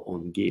our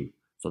own game.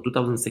 So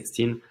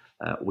 2016,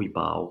 we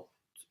bought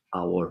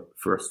our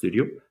first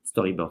studio,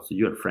 Storyboard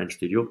Studio, a French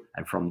studio.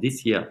 And from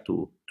this year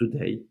to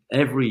today,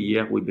 every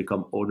year we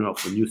become owner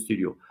of a new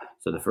studio.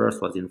 So the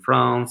first was in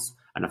France,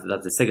 and after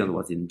that the second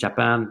was in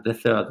Japan, the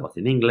third was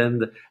in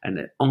England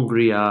and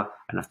Hungary,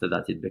 and after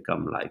that it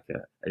became like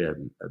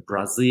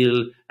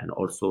Brazil and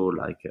also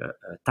like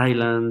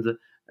Thailand.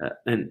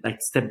 And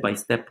like step by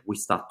step, we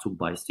start to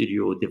buy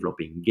studio,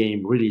 developing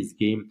game, release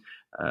game.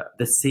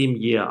 The same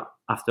year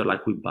after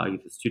like we buy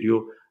the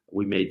studio,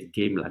 we made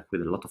game like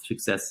with a lot of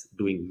success,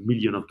 doing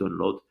millions of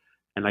downloads,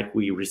 and like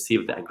we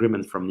received the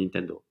agreement from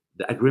Nintendo.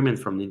 The agreement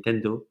from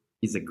Nintendo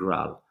is a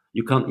grail.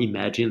 You can't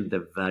imagine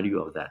the value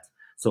of that.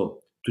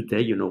 So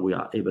today, we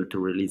are able to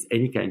release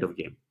any kind of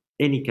game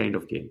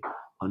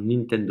on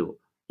Nintendo,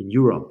 in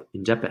Europe,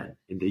 in Japan,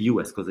 in the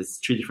US, because it's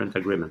 3 different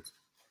agreements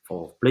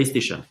for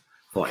PlayStation,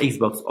 for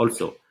Xbox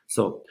also.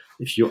 So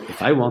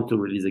if I want to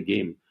release a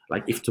game,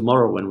 like if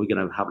tomorrow when we're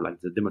gonna have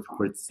like the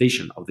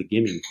democratization of the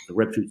gaming, the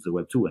Web3 to the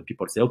Web2, and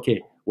people say,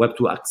 okay,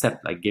 Web2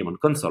 accept like game on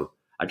console,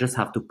 I just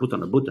have to put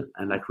on a button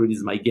and like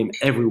release my game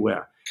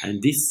everywhere.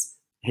 And this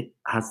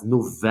has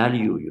no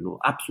value,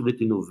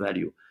 absolutely no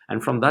value.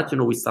 And from that,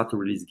 we start to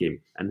release game,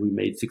 and we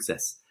made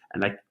success.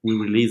 And like we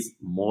released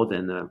more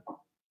than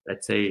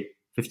let's say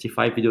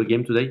 55 video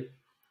game today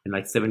in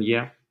like 7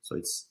 years. So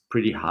it's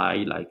pretty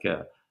high, like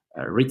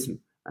rhythm.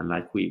 And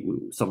like we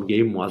some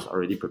game was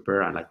already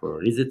prepared and like we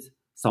release it.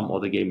 Some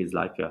other game is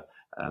like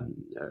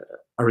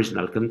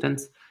original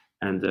content.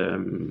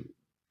 And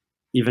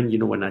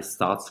even, when I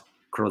start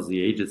Cross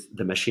the Ages,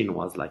 the machine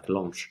was like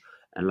launch.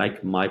 And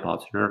like my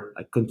partner,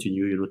 I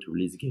continue, to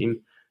release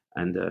game.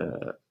 And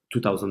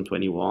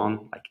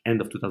 2021, like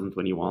end of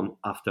 2021,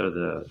 after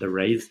the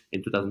raise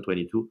in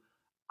 2022,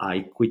 I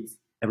quit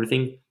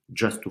everything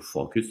just to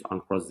focus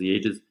on Cross the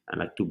Ages and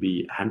like to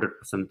be 100%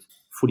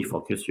 fully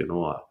focused,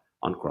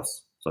 on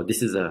Cross. So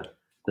this is the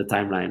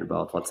timeline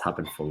about what's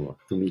happened to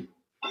me.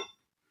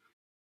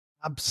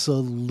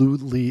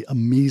 Absolutely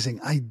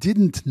amazing. I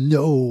didn't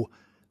know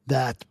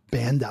that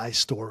Bandai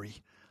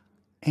story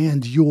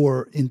and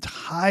your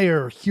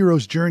entire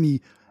hero's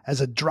journey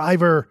as a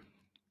driver,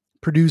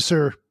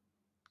 producer,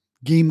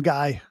 game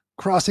guy,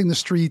 crossing the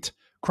street,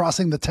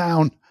 crossing the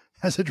town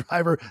as a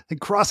driver, and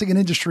crossing an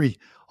industry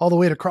all the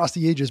way to Cross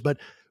the Ages. But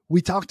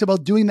we talked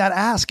about doing that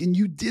ask, and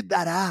you did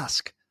that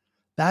ask.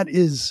 That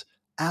is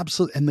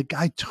absolute. And the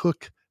guy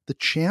took the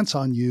chance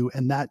on you,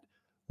 and that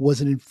was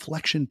an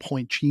inflection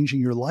point changing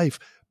your life.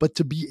 But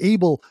to be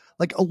able,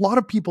 like a lot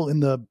of people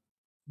in the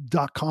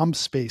 .com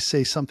space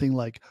say something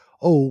like,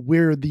 oh,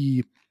 we're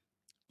the,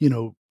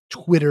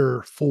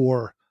 Twitter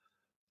for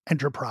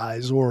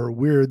enterprise, or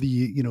we're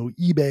the,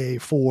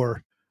 eBay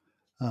for,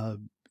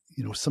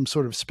 some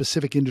sort of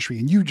specific industry.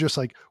 And you just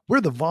like,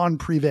 we're the Von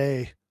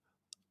Privé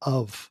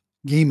of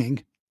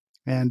gaming,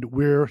 and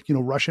we're,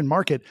 Russian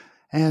market.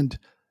 And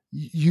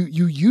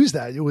you use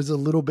that. It was a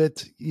little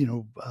bit, it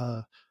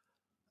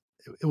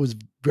was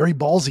very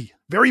ballsy.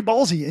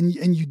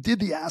 And you did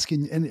the ask,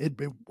 and it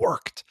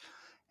worked.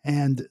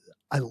 And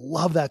I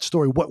love that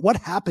story. What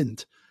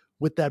happened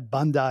with that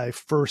Bandai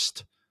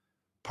first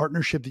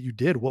partnership that you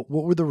did? What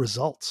were the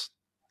results?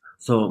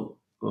 So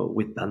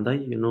with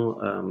Bandai,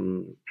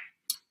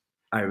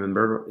 I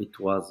remember it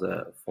was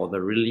for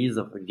the release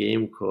of a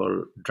game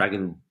called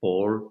Dragon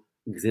Ball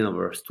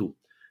Xenoverse 2.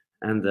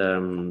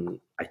 And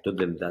I told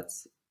them that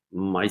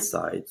my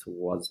site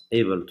was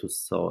able to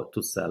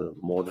sell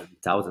more than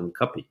 1,000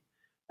 copy.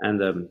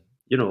 And,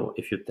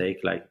 if you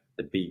take like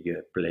the big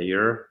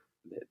player,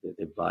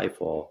 they buy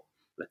for,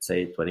 let's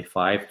say,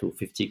 25 to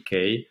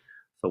 50K.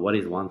 So what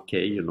is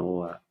 1K,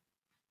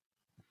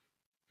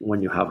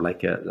 when you have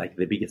like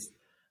the biggest,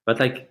 but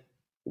like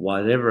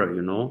whatever,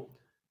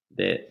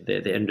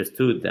 they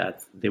understood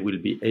that they will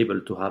be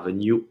able to have a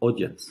new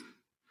audience,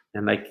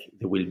 and like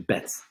they will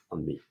bet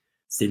on me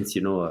since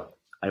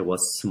I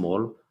was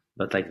small,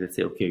 but like they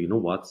say, okay, you know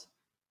what,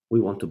 we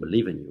want to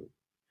believe in you.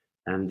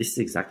 And this is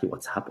exactly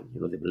what's happened.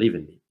 They believe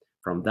in me.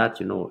 From that,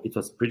 it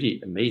was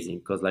pretty amazing,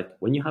 because like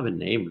when you have a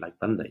name like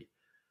Bandai,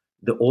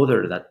 the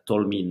other that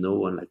told me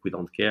no and like we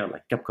don't care,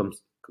 like Capcom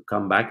could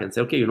come back and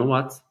say, okay, you know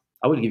what,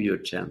 I will give you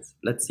a chance.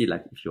 Let's see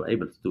like if you're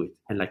able to do it.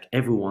 And like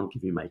everyone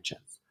give me my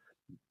chance,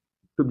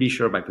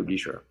 publisher by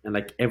publisher. And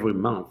like every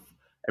month,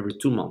 every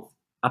 2 months,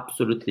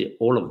 absolutely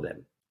all of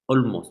them,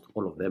 almost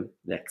all of them,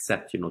 they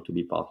accept, to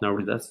be partner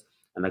with us.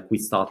 And like we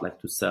start like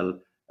to sell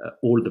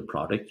all the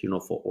product,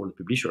 for all the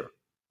publisher.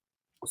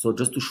 So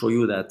just to show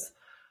you that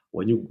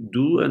when you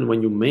do and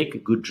when you make a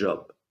good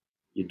job,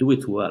 you do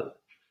it well,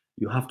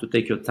 you have to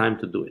take your time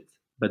to do it.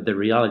 But the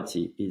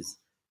reality is,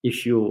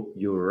 if you're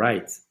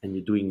right and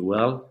you're doing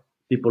well,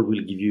 people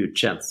will give you a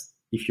chance.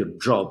 If your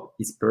job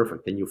is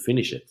perfect and you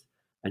finish it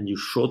and you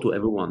show to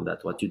everyone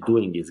that what you're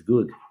doing is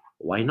good,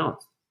 why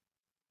not?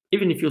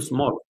 Even if you're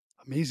small.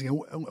 Amazing.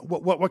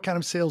 What kind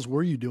of sales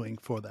were you doing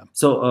for them?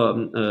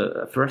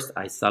 So first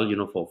I sell,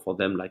 for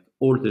them like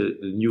all the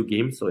new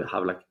games. So I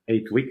have like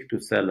 8 weeks to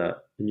sell a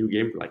new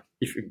game. Like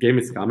if a game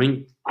is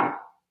coming,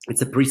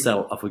 it's a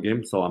pre-sale of a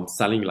game. So I'm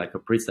selling like a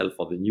pre-sale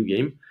for the new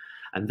game.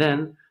 And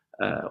then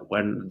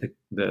when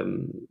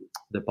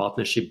the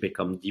partnership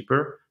become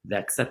deeper, they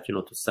accept,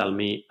 to sell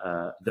me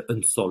the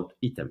unsold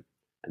item.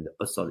 And the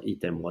unsold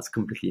item was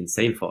completely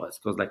insane for us,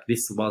 because like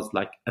this was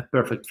like a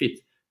perfect fit.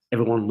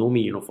 Everyone know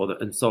me, for the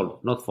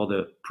unsold, not for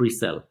the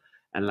pre-sale.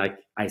 And like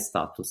I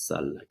start to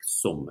sell like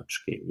so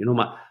much game.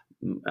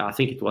 I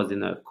think it was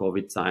in a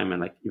COVID time,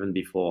 and like even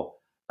before,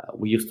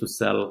 we used to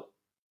sell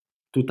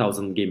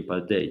 2,000 game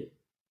per day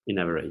in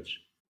average.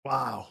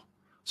 Wow.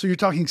 So you're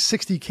talking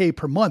 60K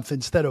per month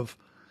instead of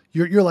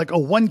you're like,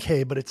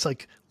 1K, but it's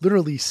like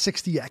literally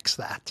 60x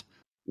that.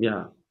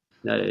 Yeah.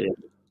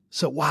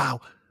 So wow.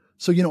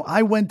 So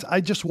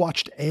I just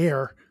watched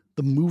Air,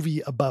 the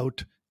movie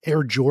about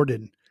Air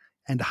Jordan,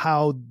 and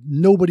how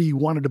nobody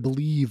wanted to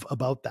believe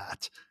about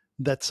that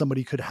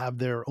somebody could have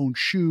their own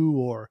shoe,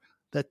 or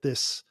that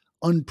this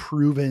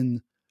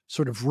unproven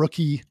sort of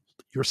rookie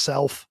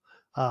yourself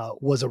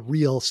was a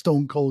real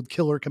stone cold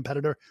killer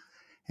competitor.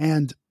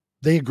 And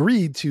they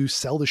agreed to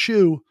sell the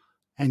shoe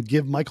and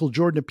give Michael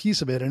Jordan a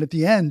piece of it. And at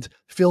the end,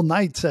 Phil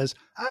Knight says,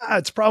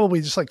 it's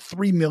probably just like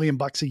 $3 million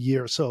a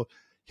year. So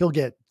he'll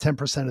get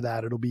 10% of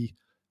that. It'll be,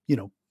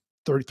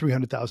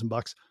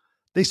 $300,000.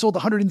 They sold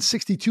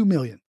 162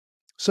 million.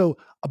 So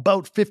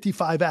about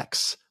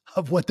 55x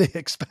of what they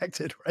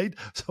expected, right?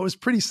 So it was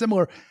pretty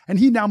similar. And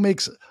he now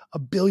makes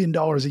 $1 billion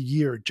a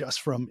year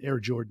just from Air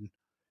Jordan.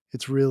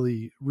 It's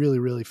really, really,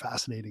 really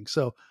fascinating.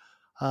 So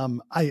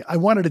I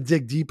wanted to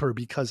dig deeper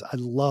because I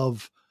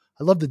love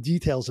the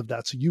details of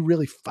that. So you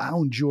really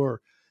found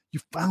your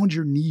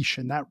niche,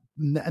 and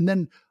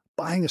then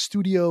buying a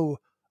studio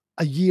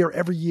a year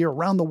every year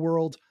around the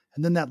world,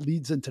 and then that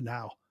leads into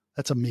now.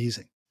 That's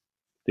amazing.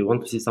 Do you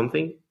want to see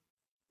something?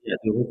 Yeah,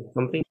 do you want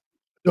something?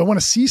 Do I want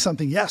to see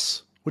something?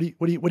 Yes. What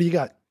do you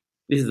got?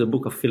 This is the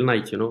book of Phil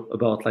Knight,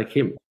 about like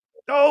him.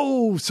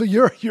 Oh, so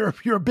you're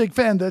a big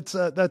fan.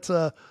 That's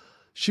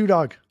Shoe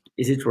Dog.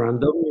 Is it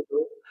random?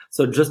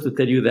 So just to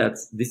tell you that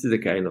this is the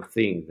kind of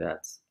thing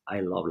that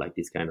I love, like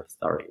this kind of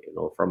story,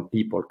 from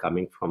people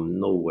coming from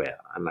nowhere,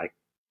 and like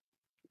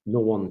no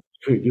one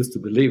used to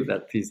believe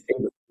that these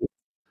things.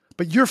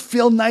 But you're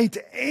Phil Knight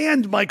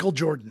and Michael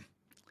Jordan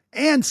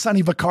and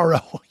Sonny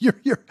Vaccaro.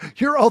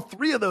 You're all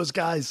three of those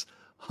guys.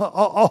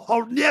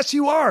 Oh, yes,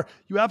 you are.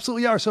 You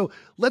absolutely are. So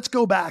let's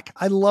go back.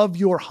 I love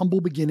your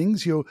humble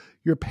beginnings. Your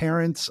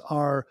parents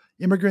are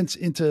immigrants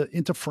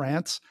into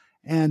France,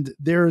 and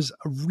there's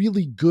a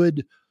really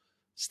good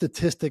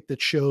statistic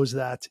that shows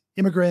that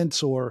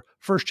immigrants or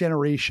first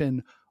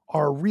generation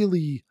are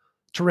really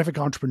terrific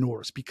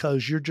entrepreneurs,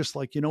 because you're just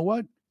like, you know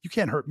what? You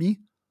can't hurt me.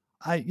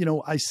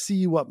 I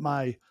see what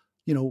my,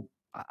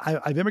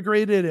 I've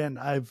immigrated and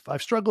I've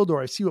struggled,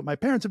 or I see what my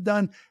parents have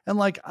done. And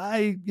like,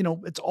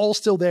 it's all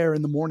still there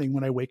in the morning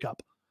when I wake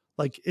up.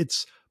 Like,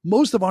 it's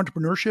most of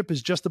entrepreneurship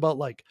is just about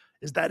like,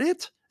 is that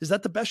it? Is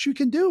that the best you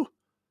can do?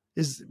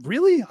 Is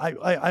really,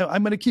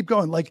 I'm going to keep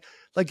going. Like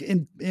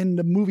in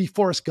the movie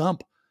Forrest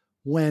Gump,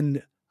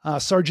 when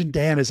Sergeant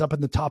Dan is up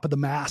in the top of the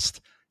mast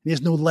and he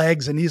has no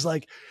legs, and he's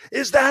like,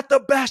 is that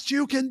the best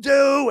you can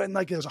do? And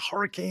like, there's a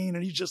hurricane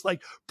and he's just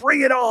like,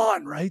 bring it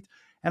on. Right.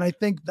 And I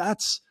think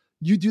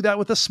you do that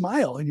with a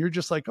smile, and you're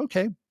just like,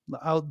 okay,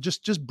 I'll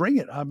just bring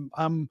it.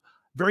 I'm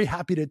very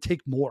happy to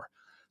take more.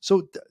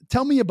 So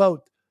tell me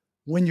about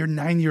when you're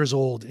 9 years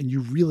old and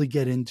you really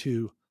get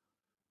into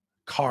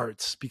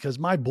cards, because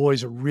my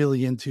boys are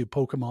really into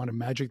Pokemon and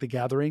Magic the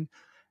Gathering,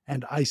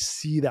 and I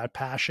see that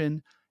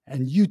passion,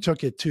 and you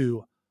took it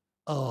to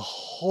a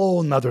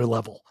whole nother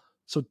level.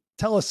 So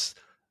tell us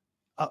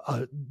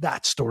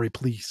that story,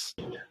 please.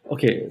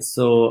 Okay,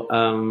 so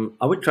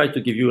I would try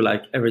to give you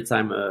like every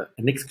time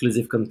an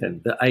exclusive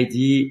content. The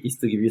idea is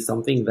to give you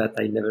something that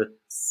I never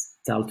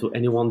tell to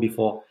anyone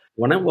before.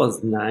 When I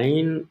was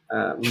 9,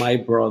 my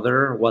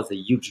brother was a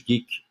huge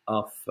geek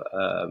of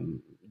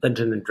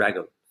Dungeon and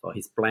Dragon. So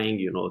he's playing,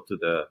 to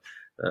the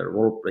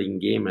role-playing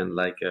game, and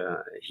like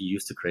he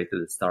used to create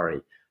the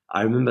story.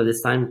 I remember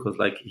this time because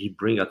like he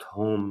bring at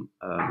home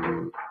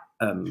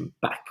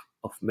pack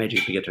of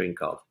Magic the Gathering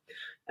cards.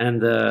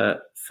 And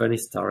funny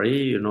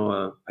story,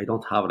 I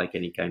don't have like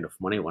any kind of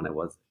money when I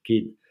was a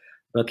kid,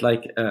 but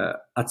like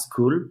at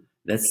school,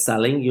 they're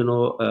selling,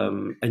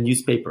 a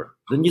newspaper,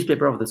 the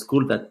newspaper of the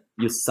school that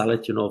you sell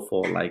it,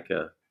 for like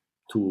 $2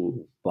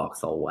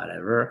 or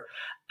whatever.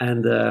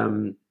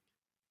 And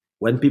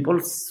when people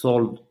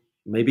sold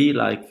maybe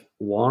like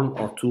 1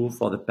 or 2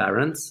 for the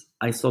parents,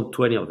 I sold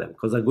 20 of them,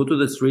 because I go to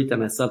the street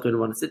and I sell to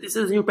anyone and say, this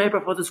is a new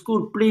paper for the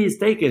school, please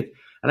take it.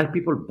 And like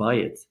people buy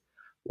it.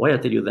 Why I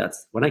tell you that?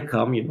 When I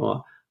come,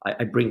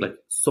 I bring like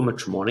so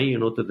much money,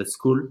 to the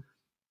school,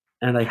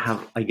 and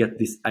I get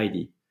this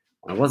idea.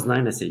 When I was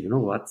 9, I say, you know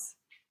what?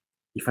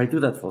 If I do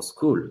that for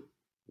school,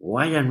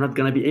 why I'm not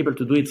gonna be able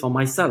to do it for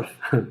myself?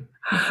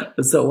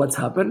 So what's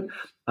happened?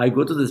 I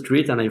go to the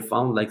street and I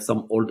found like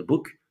some old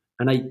book,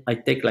 and I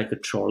take like a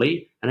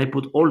trolley and I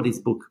put all these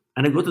book,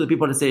 and I go to the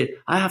people and say,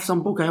 I have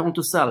some book I want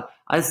to sell.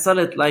 I sell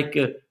it like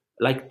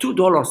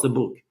 $2 a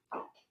book.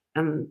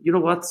 And you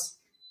know what?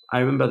 I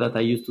remember that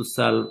I used to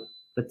sell,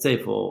 let's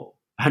say, for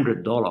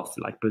 $100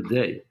 like per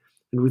day.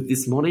 And with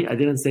this money, I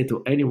didn't say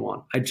to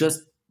anyone. I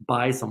just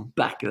buy some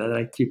pack that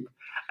I keep.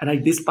 And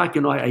like this pack,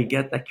 I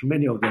get like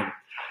many of them.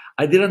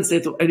 I didn't say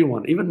to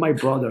anyone, even my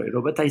brother,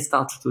 but I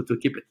start to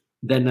keep it.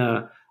 Then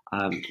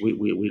we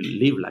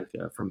leave like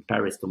from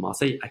Paris to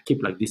Marseille. I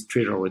keep like this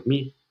treasure with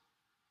me.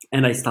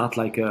 And I start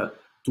like to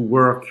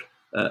work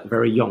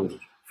very young,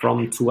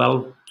 from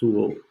 12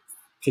 to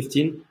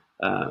 15.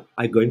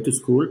 I go into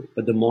school,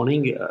 but the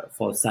morning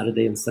for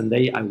Saturday and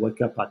Sunday, I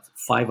wake up at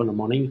 5 in the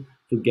morning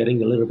to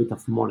getting a little bit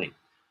of money.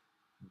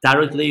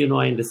 Directly,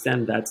 I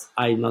understand that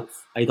I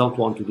don't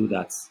want to do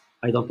that.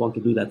 I don't want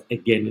to do that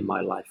again in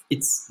my life.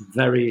 It's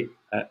very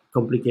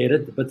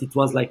complicated, but it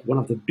was like one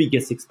of the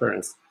biggest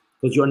experience,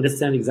 because you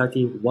understand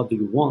exactly what do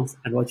you want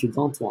and what you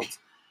don't want.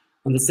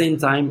 At the same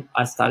time,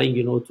 I started,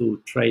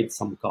 to trade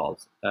some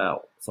cards.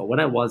 So when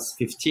I was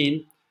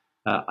 15,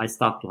 I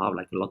started to have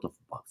like a lot of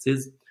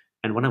boxes.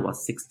 And when I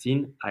was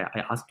 16,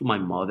 I asked to my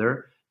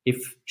mother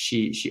if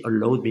she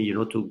allowed me,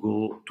 to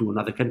go to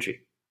another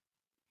country.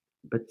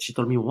 But she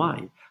told me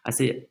why. I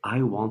say,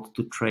 I want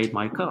to trade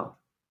my card.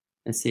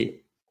 I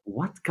say,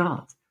 what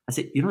card? I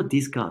say,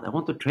 this card, I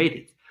want to trade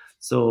it.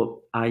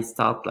 So I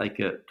start like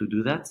to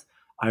do that.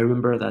 I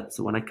remember that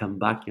when I come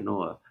back,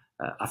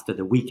 after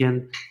the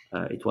weekend.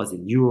 It was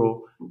in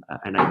euro,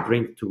 and I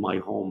bring to my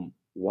home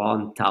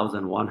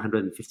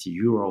 1,150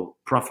 euro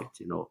profit,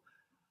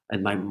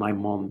 and my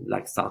mom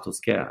like start to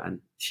scare, and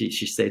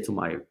she said to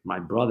my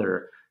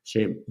brother,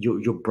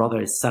 your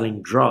brother is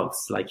selling drugs,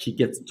 like he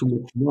gets too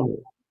much money.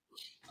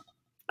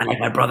 And like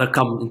my brother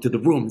come into the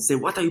room and say,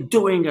 what are you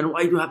doing and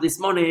why do you have this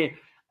money?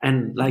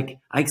 And like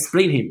I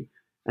explain him,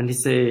 and he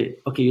say,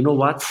 okay, you know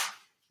what,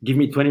 give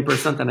me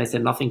 20%. And I say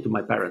nothing to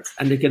my parents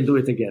and they can do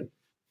it again.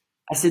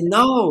 I said,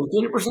 no,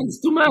 20% is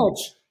too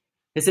much.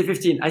 They say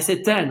 15. I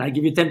said 10. I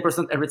give you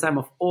 10% every time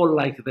of all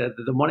like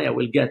the money I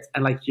will get.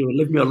 And like, you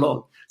leave me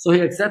alone. So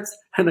he accepts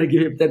and I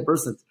give him 10%.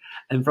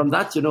 And from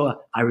that,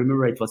 I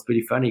remember it was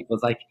pretty funny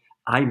because like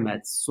I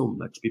met so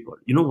much people.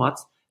 You know what?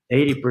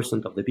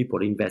 80% of the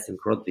people invest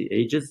across the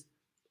ages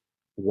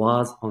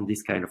was on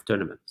this kind of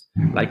tournament.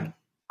 Like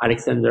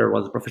Alexander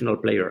was a professional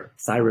player.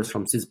 Cyrus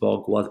from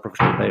Sisborg was a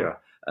professional player.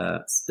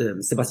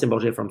 Sebastien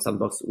Borget from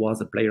Sandbox was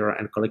a player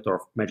and collector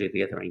of Magic the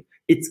Gathering.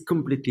 It's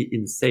completely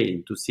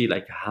insane to see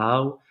like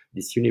how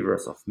this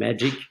universe of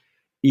Magic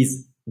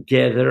is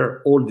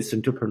gather all these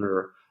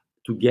entrepreneurs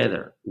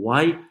together.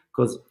 Why?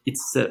 Because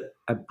it's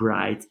a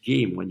bright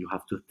game when you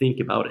have to think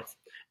about it.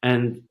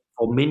 And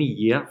for many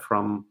years,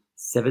 from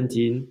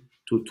 17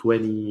 to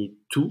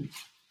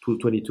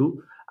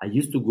 22, I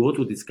used to go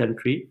to this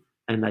country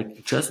and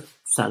like just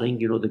selling,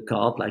 the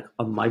card like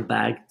on my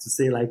bag to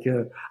say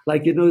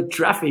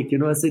traffic,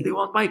 I say they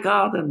want my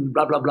card and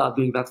blah blah blah,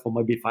 doing that for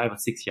maybe 5 or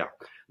 6 years.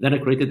 Then I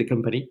created the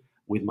company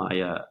with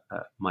my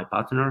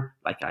partner.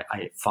 Like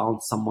I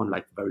found someone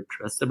like very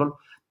trustable,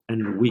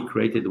 and we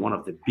created one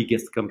of the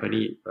biggest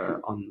company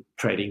on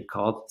trading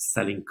card,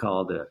 selling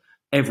card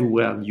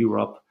everywhere in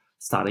Europe,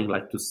 starting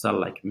like to sell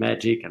like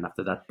Magic, and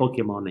after that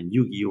Pokemon and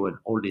Yu-Gi-Oh and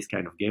all these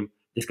kind of game.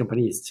 This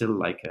company is still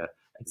like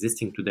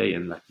existing today,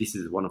 and like this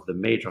is one of the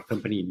major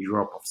company in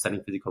Europe of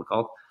selling physical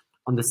cards.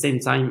 On the same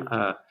time,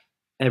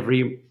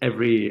 every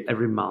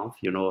month,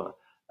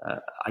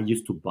 I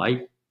used to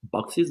buy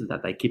boxes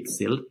that I keep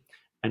sealed,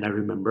 and I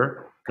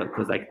remember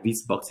because like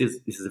these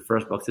boxes, this is the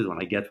first boxes when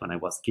I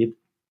was kid.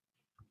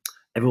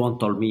 Everyone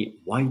told me,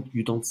 why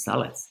you don't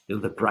sell it?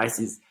 The price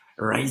is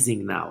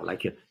rising now.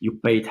 Like you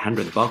paid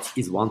 $100,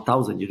 is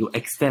 1,000. You do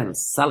extend,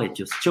 sell it.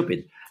 You're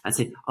stupid. I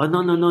said, oh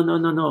no no no no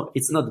no no,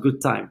 it's not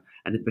good time.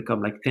 And it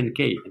become like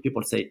 10K. And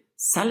people say,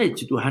 sell it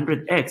to do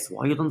 100x.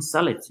 Why you don't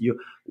sell it?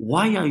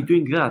 Why are you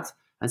doing that?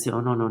 I say, oh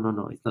no no no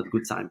no, it's not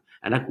good time.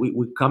 And like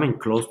we're coming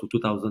close to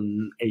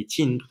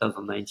 2018,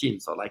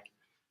 2019. So like,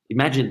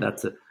 imagine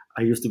that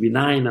I used to be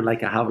 9 and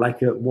like I have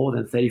like more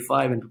than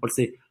 35, and people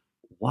say,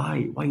 why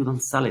you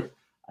don't sell it?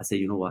 I say,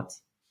 you know what?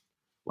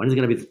 When is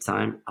going to be the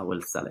time I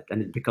will sell it?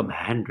 And it become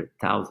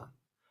 100,000.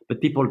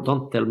 But people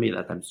don't tell me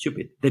that I'm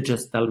stupid. They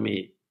just tell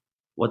me,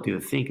 what do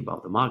you think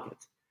about the market?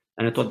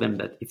 And I told them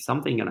that if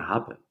something going to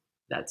happen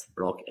that's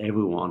block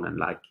everyone and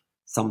like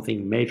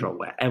something major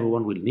where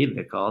everyone will need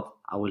the card,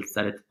 I will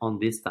sell it on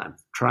this time,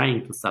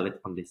 trying to sell it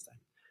on this time.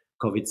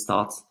 COVID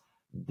starts,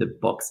 the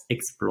box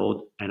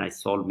explode, and I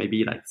sold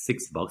maybe like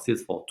 6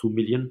 boxes for 2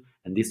 million.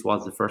 And this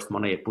was the first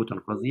money I put on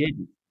across the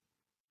agent.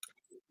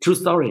 True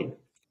story.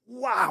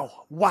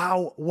 Wow,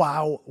 wow,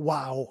 wow,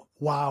 wow,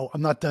 wow.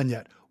 I'm not done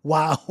yet.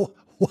 Wow,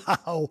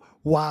 wow,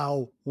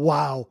 wow,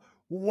 wow,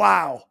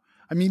 wow.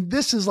 I mean,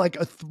 this is like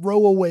a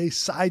throwaway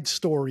side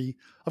story.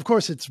 Of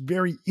course, it's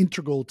very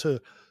integral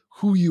to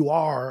who you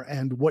are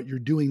and what you're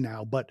doing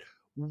now, but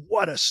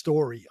what a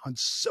story on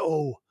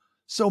so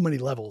many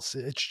levels.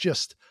 It's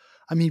just,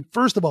 I mean,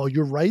 first of all,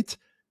 you're right.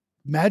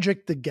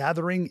 Magic the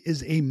Gathering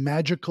is a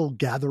magical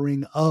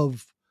gathering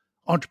of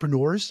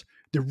entrepreneurs.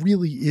 There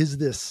really is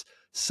this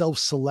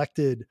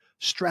self-selected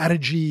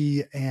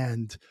strategy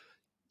and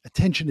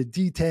attention to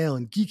detail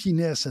and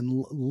geekiness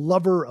and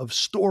lover of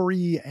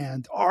story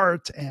and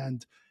art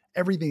and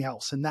everything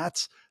else. And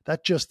that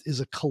just is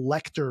a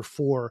collector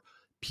for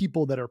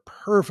people that are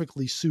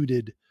perfectly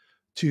suited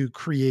to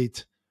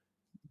create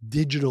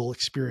digital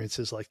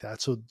experiences like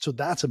that. So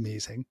that's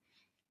amazing.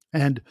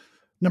 And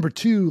number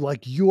two,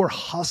 like your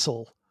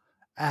hustle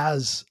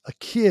as a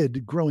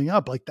kid growing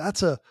up, like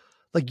that's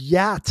like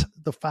Yat,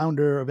 the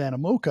founder of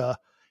Animoca,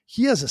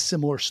 he has a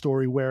similar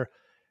story where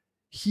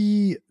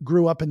he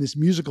grew up in this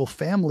musical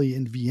family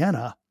in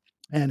Vienna,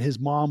 and his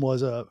mom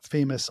was a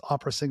famous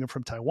opera singer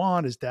from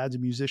Taiwan. His dad's a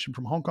musician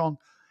from Hong Kong,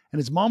 and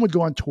his mom would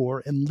go on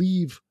tour and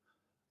leave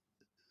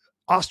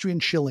Austrian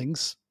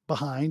shillings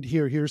behind.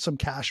 Here's some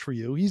cash for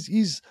you.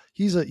 He's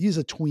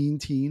a tween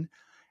teen,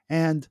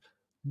 and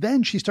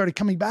then she started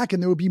coming back,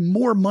 and there would be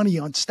more money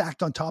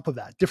stacked on top of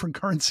that, different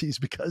currencies,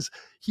 because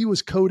he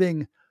was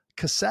coding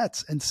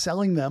cassettes and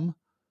selling them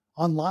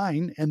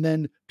online, and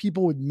then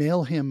people would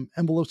mail him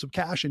envelopes of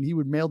cash and he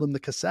would mail them the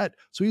cassette.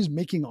 So he's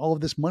making all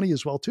of this money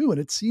as well too. And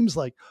it seems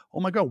like,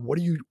 oh my God,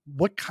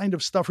 what kind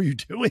of stuff are you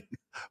doing?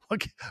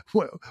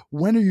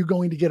 When are you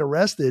going to get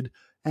arrested?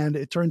 And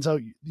it turns out,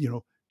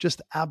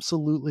 just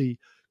absolutely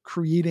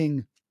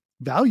creating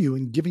value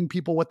and giving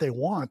people what they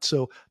want.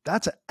 So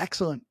that's an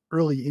excellent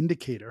early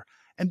indicator.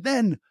 And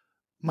then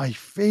my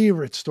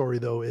favorite story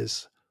though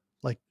is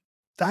like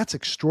that's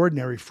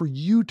extraordinary for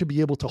you to be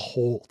able to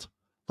hold.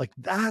 Like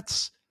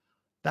that's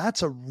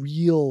a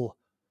real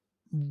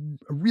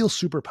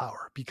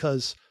superpower,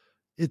 because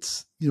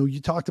it's, you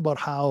talked about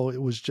how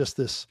it was just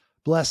this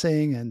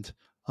blessing and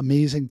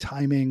amazing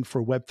timing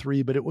for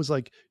Web3, but it was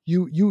like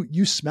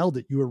you smelled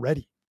it, you were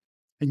ready,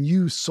 and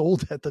you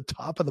sold at the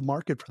top of the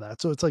market for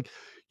that. So it's like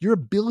your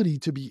ability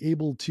to be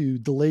able to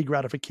delay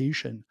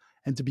gratification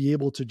and to be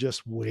able to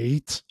just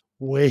wait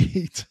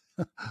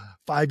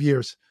 5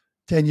 years,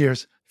 10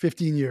 years,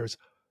 15 years,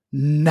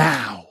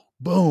 now,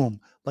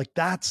 boom. Like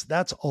that's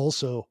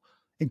also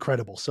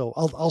incredible. So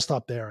I'll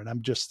stop there, and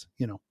I'm just,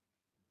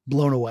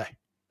 blown away.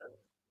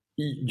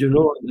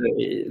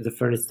 The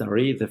funny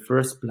story, the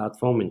first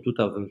platform in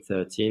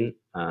 2013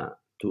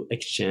 to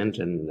exchange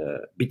and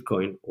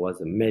Bitcoin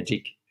was a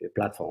magic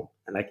platform.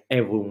 And like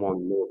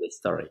everyone knows the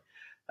story.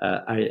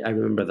 I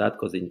remember that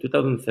because in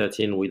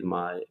 2013 with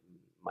my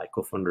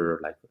co-founder,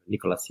 like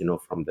Nicolas,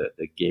 from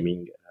the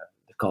gaming,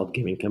 the card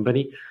gaming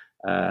company,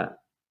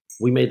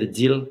 we made a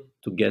deal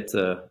to get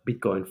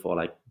Bitcoin for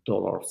like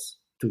dollars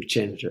to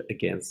exchange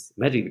against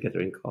Magic the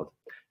Gathering card.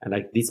 And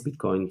like these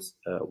Bitcoins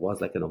was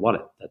like in a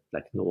wallet that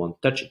like no one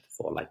touched it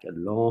for like a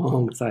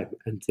long time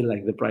until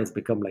like the price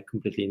become like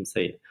completely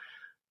insane.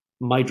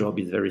 My job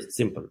is very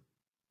simple.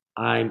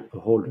 I'm a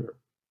holder.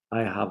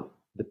 I have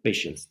the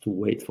patience to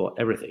wait for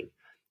everything.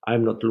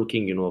 I'm not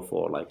looking,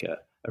 for like a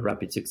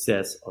rapid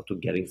success or to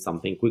getting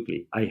something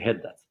quickly. I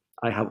had that.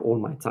 I have all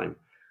my time.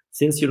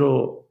 Since,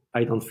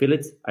 I don't feel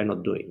it, I'm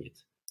not doing it.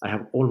 I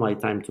have all my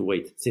time to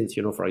wait. Since,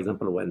 for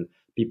example, when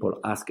people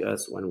ask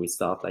us when we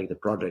start like the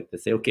project, they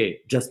say, okay,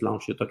 just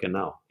launch your token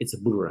now. It's a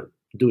bull run.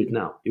 Do it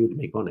now. You will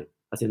make money.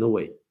 I say, no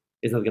way.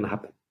 It's not going to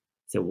happen.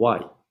 I say,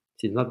 why?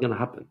 It's not going to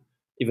happen.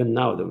 Even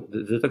now,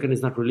 the token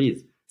is not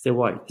released. Say,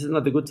 why? This is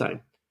not a good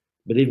time.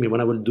 Believe me,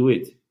 when I will do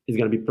it, it's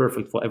going to be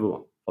perfect for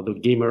everyone, for the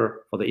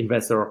gamer, for the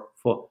investor,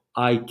 for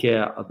I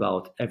care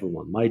about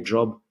everyone. My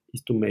job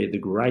is to make the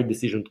right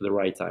decision to the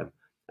right time.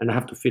 And I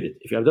have to feel it.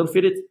 If I don't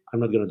feel it,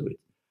 I'm not going to do it.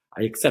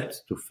 I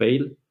accept to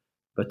fail,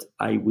 but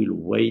I will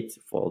wait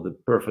for the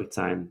perfect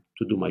time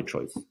to do my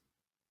choice.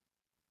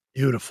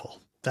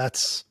 Beautiful.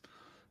 That's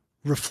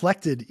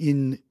reflected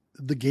in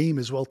the game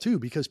as well too,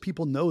 because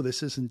people know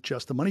this isn't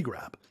just a money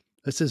grab.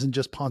 This isn't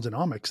just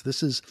Ponzonomics.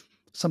 This is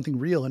something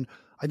real. And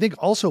I think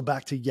also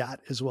back to Yat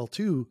as well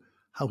too,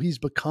 how he's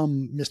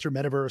become Mr.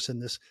 Metaverse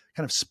and this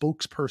kind of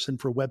spokesperson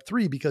for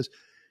Web3, because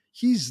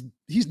he's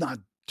not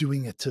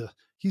doing it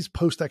he's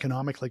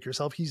post-economic like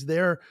yourself. He's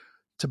there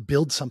to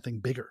build something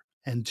bigger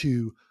and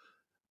to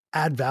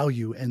add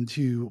value and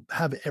to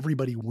have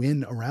everybody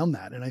win around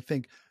that. And I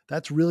think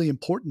that's really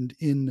important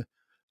in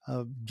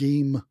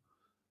game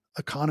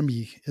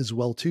economy as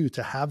well too,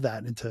 to have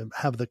that and to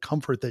have the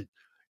comfort that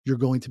you're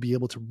going to be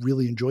able to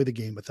really enjoy the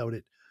game without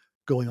it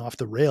going off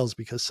the rails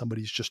because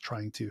somebody's just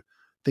trying to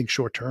think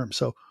short term.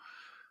 So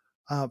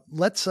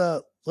let's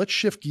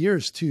shift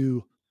gears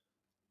to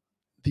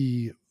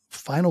the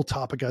final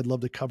topic I'd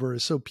love to cover.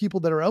 Is so people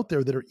that are out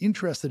there that are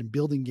interested in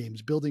building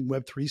games, building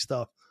Web3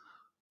 stuff,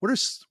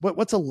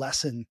 what's a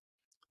lesson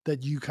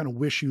that you kind of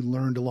wish you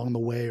learned along the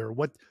way, or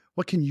what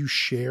can you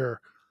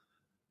share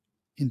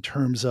in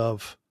terms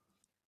of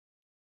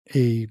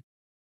a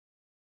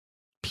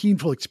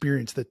painful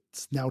experience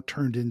that's now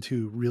turned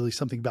into really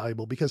something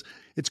valuable? Because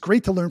it's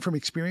great to learn from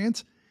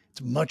experience.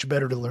 It's much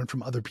better to learn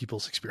from other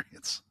people's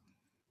experience.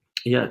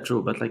 Yeah,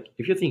 true. But like,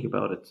 if you think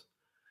about it,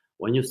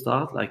 when you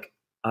start like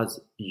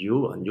as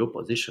you and your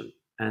position,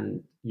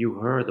 and you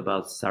heard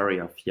about Sari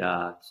of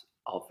Fiat,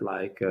 of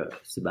like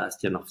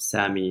Sebastian, of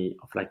Sami,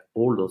 of like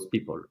all those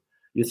people,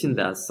 you think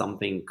there's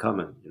something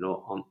common,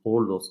 on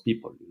all those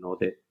people.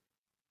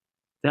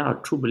 They are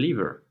a true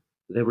believer.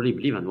 They really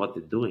believe in what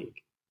they're doing.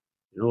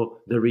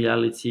 The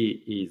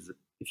reality is,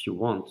 if you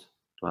want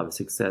to have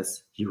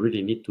success, you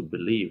really need to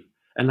believe.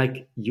 And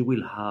like, you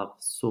will have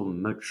so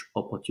much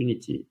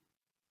opportunity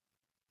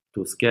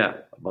to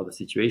scare about the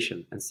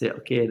situation and say,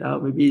 okay, now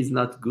maybe it's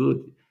not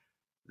good.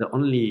 The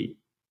only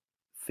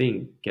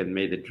thing can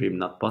make the dream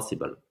not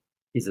possible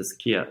is a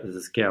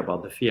scare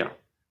about the fear.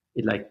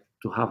 It like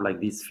to have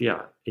like this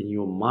fear in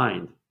your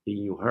mind, in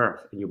your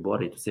heart, in your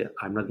body to say,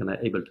 I'm not gonna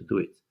able to do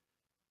it.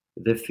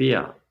 The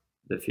fear,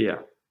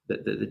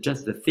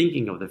 just the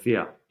thinking of the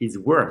fear is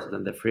worse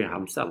than the fear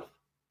himself.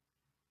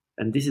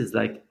 And this is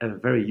like a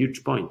very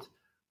huge point.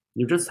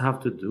 You just have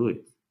to do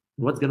it.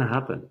 What's gonna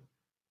happen?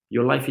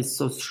 Your life is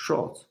so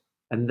short.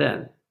 And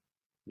then,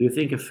 do you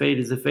think a fail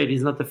is a fail?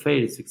 It's not a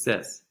fail, it's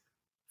success.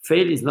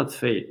 Fail is not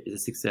fail, it's a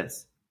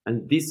success.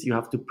 And this, you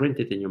have to print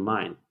it in your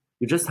mind.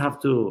 You just have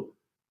to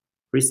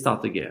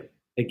restart again.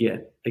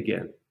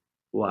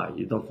 Why?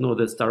 You don't know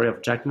the story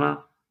of Jack Ma?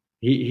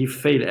 He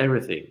failed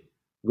everything.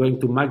 Going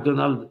to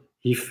McDonald's,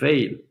 he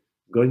failed.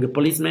 Going a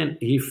policeman,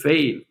 he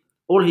failed.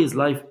 All his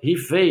life, he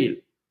failed.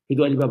 He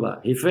do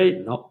Alibaba, he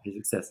failed. No, he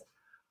success.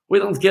 We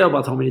don't care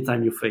about how many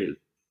times you fail.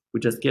 We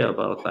just care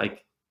about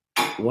like,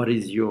 what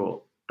is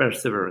your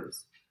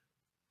perseverance?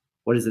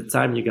 What is the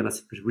time you're gonna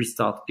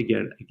restart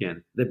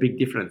again? The big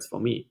difference for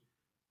me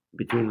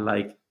between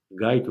like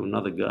guy to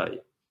another guy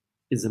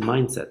is a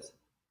mindset.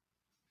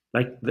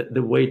 Like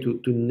the way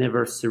to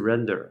never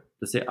surrender,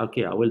 to say,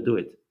 okay, I will do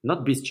it.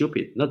 Not be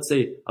stupid, not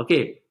say,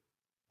 okay,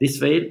 this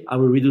failed, I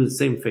will redo the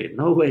same fail.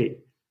 No way.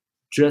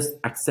 Just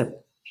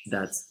accept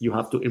that you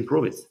have to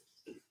improve it.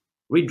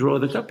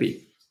 Redraw the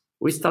copy.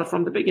 We start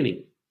from the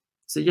beginning.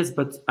 Say, yes,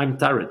 but I'm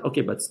tired.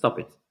 Okay, but stop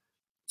it.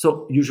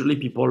 So usually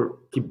people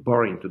keep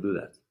boring to do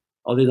that,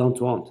 or they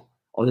don't want,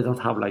 or they don't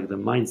have like the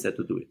mindset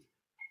to do it.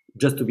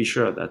 Just to be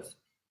sure that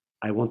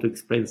I want to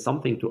explain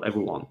something to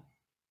everyone.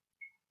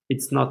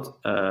 It's not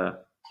a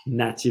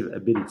native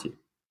ability.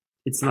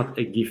 It's not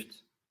a gift.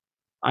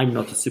 I'm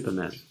not a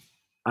Superman.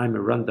 I'm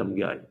a random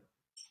guy.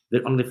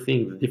 The only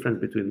thing, the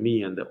difference between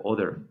me and the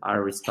other, I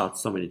restart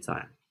so many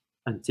times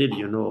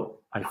until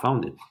I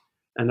found it.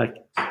 And like,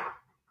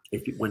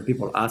 when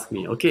people ask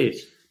me, okay,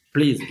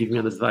 please give me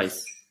an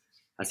advice,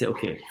 I say,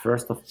 okay,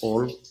 first of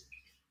all,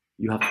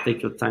 you have to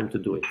take your time to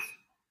do it.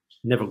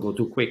 Never go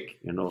too quick.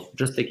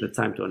 Just take the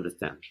time to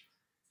understand.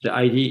 The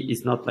idea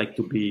is not like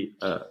to be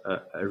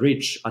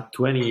rich at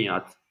 20.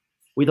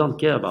 We don't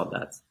care about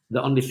that.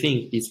 The only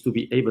thing is to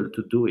be able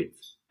to do it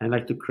and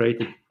like to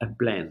create a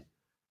plan.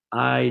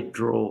 I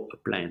draw a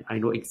plan. I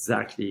know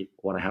exactly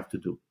what I have to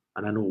do,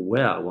 and I know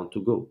where I want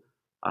to go.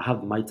 I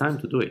have my time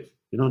to do it.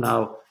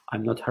 Now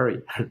I'm not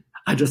hurried.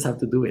 I just have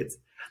to do it.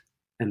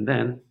 And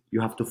then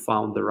you have to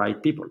find the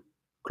right people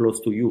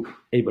close to you,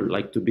 able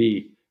like to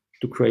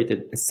create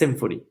a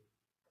symphony.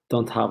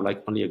 Don't have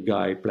like only a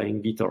guy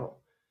playing guitar,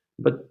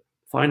 but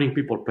finding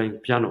people playing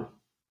piano,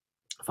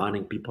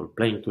 finding people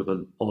playing to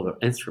the other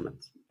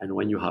instruments. And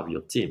when you have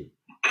your team,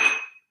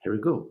 here we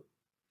go.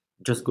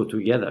 Just go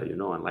together,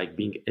 and like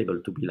being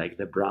able to be like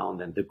the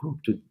Brown and the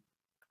group to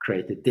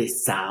create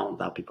this sound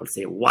that people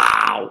say,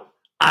 wow,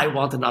 I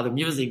want another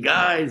music,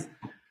 guys.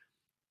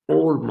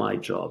 All my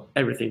job,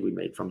 everything we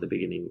made from the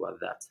beginning was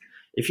that.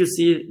 If you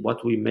see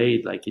what we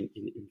made like in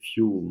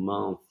few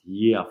months,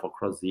 year for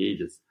Cross the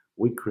Ages,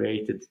 we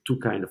created two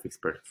kind of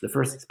experience. The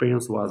first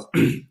experience was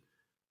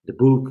the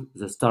book,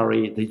 the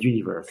story, the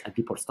universe, and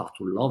people start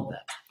to love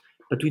that.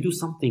 But we do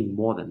something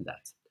more than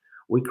that.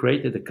 We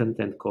created a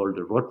content called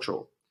the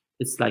Roadshow.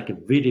 It's like a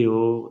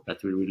video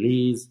that we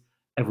release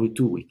every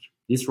 2 weeks.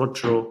 This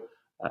Roadshow,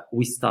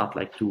 we start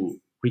like to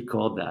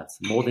record that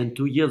more than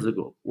 2 years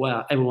ago,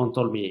 where everyone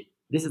told me,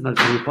 this is not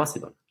going to be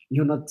possible.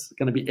 You're not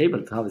going to be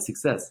able to have a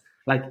success.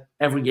 Like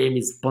every game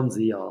is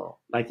Ponzi, or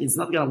like it's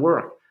not going to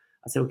work.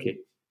 I said, okay,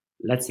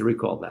 let's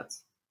record that.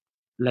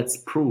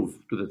 Let's prove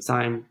to the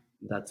time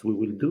that we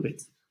will do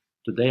it.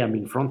 Today, I'm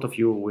in front of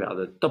you. We are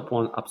the top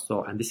one app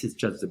store, and this is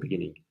just the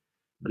beginning.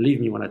 Believe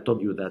me when I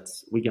told you that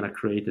we're going to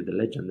create the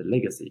legend, the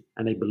legacy,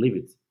 and I believe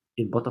it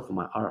in bottom of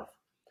my heart.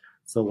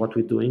 So what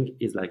we're doing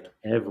is like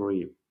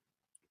every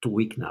 2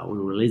 weeks now,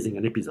 we're releasing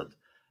an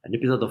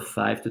episode of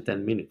 5 to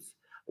 10 minutes,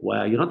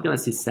 where you're not going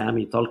to see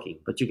Sami talking,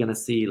 but you're going to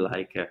see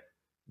like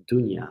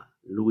Dunya,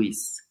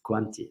 Luis,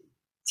 Quentin,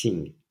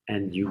 Ting,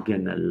 and you're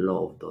going to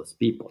love those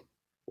people.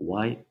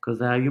 Why? Because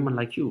they are human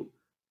like you.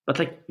 But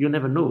like you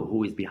never know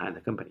who is behind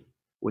the company.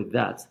 With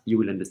that, you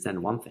will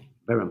understand one thing,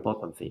 very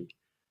important thing,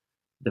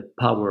 the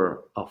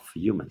power of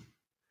human.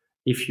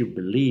 If you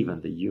believe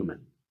in the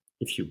human,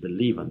 if you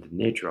believe in the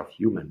nature of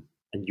human,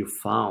 and you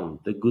found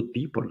the good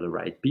people, the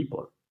right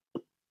people,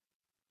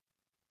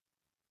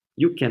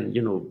 you can,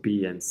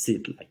 be and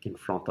sit like in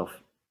front of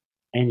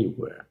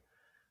anywhere.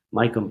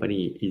 My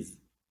company is,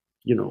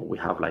 we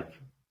have like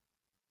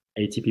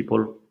 80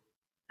 people,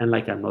 and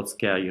like I'm not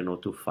scared,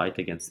 to fight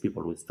against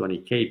people with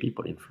 20K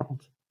people in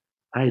front.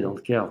 I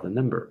don't care of the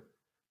number.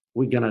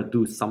 We're gonna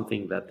do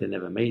something that they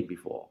never made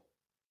before.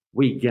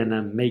 We're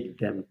gonna make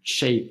them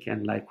shake,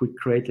 and like we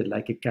created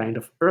like a kind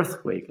of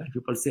earthquake. Like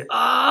people say,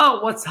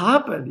 what's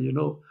happened,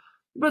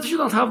 But you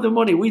don't have the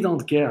money. We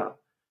don't care.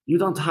 You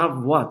don't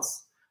have what?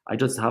 I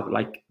just have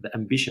like the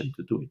ambition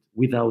to do it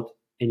without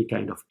any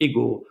kind of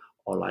ego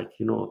or like,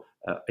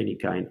 any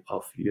kind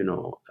of,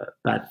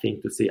 bad thing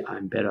to say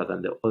I'm better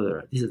than the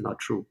other. This is not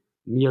true.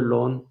 Me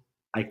alone,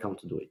 I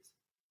can't do it.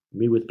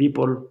 Me with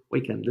people,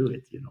 we can do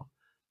it,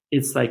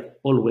 It's like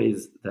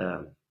always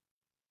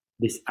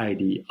this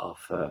idea of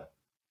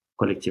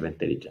collective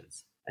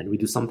intelligence. And we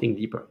do something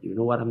deeper. You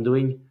know what I'm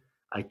doing?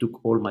 I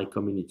took all my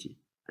community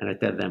and I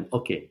tell them,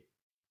 okay,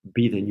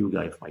 be the new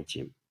guy of my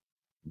team.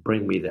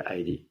 Bring me the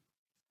idea.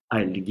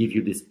 I'll give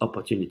you this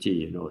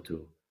opportunity,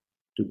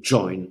 to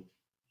join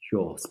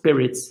your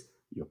spirits,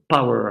 your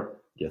power,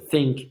 your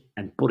think,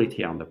 and put it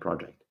here on the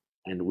project.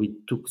 And we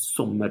took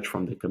so much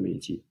from the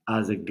community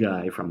as a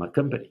guy from a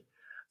company.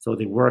 So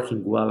they're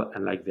working well,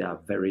 and like they are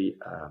very,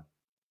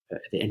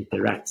 they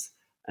interact,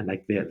 and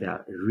like they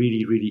are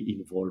really, really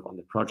involved on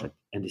the project.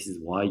 And this is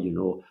why,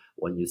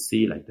 when you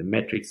see like the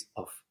metrics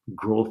of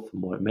growth,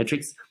 more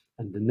metrics,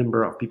 and the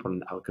number of people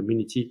in our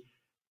community,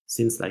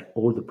 since like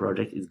all the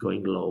project is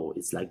going low,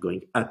 it's like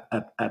going up,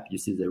 up, up. You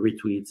see the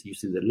retweets, you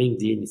see the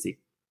LinkedIn, you say,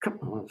 come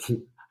on,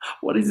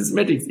 what is this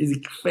metrics? Is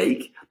it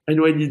fake?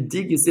 And when you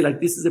dig, you see like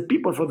this is the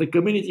people for the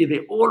community. They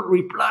all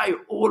reply,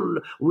 all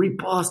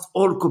repost,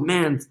 all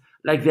comment,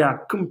 like they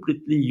are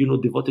completely,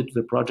 devoted to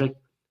the project.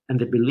 And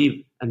they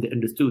believe and they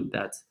understood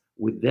that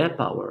with their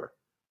power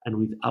and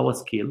with our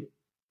skill,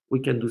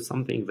 we can do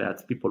something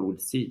that people will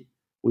see.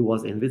 We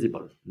was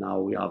invisible. Now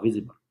we are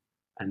visible.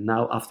 And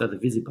now after the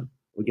visible,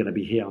 we're going to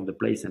be here on the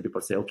place and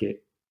people say, okay,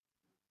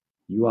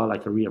 you are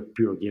like a real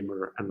pure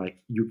gamer and like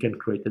you can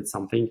create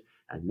something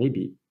and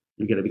maybe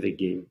you're going to be the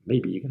game.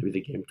 Maybe you're going to be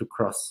the game to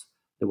cross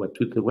the Web2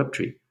 to the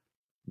Web3,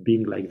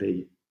 being like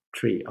the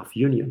tree of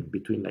union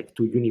between like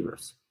two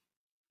universes.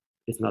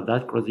 It's not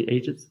that across the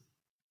ages.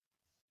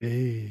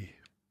 Hey,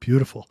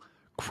 beautiful.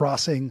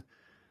 Crossing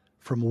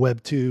from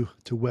Web 2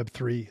 to Web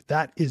 3.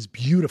 That is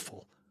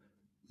beautiful.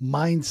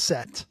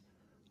 Mindset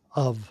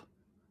of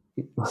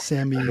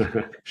Sami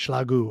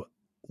Chlagou.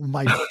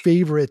 My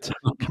favorite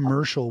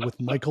commercial with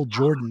Michael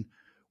Jordan,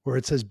 where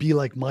it says, be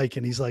like Mike.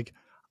 And he's like,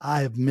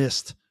 I have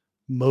missed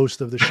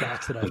most of the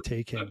shots that I've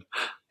taken.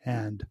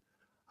 And,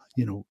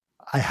 you know,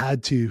 I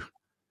had to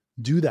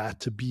do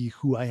that to be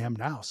who I am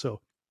now.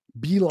 So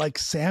be like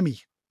Sami,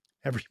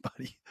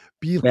 everybody.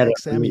 Be like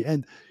Sami.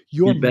 And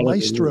your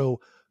maestro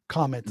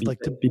comment,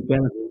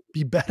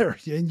 be better.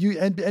 And you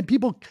and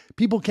people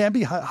can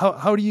be.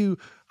 How do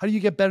you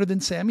get better than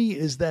Sami?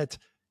 Is that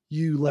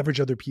you leverage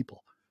other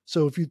people.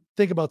 So if you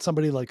think about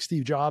somebody like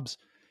Steve Jobs,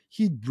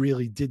 he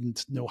really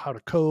didn't know how to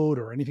code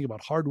or anything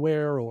about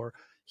hardware, or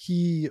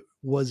he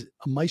was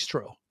a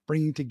maestro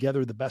bringing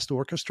together the best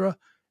orchestra.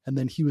 And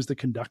then he was the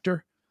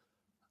conductor,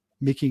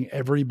 making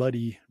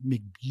everybody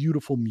make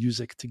beautiful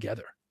music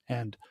together.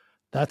 And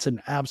that's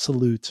an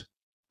absolute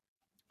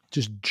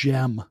just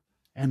gem.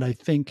 And I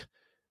think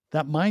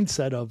that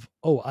mindset of,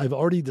 oh, I've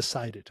already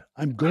decided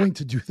I'm going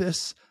to do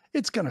this.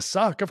 It's going to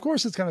suck. Of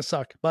course it's going to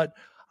suck, but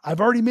I've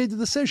already made the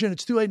decision.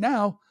 It's too late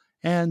now.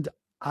 And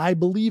I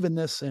believe in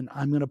this and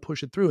I'm going to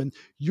push it through. And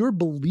your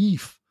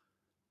belief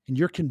and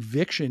your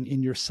conviction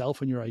in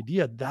yourself and your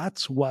idea,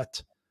 that's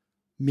what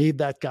made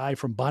that guy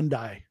from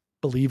Bandai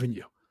believe in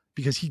you,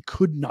 because he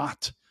couldn't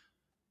not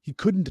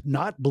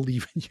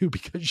believe in you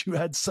because you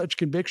had such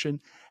conviction.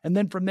 And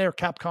then from there,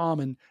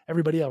 Capcom and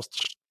everybody else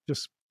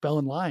just fell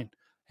in line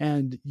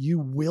and you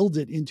willed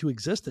it into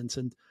existence.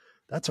 And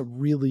that's a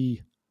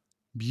really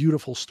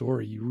beautiful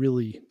story. You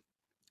really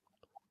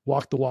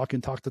walk the walk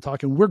and talk the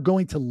talk. And we're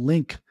going to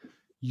link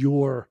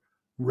your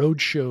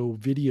roadshow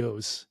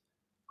videos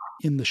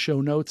in the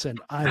show notes.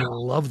 And I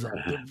love them.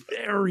 They're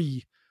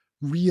very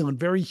real and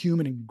very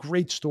human and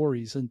great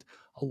stories. And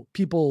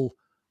people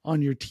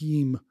on your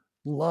team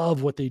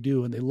love what they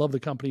do and they love the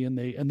company and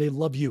they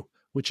love you,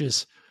 which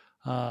is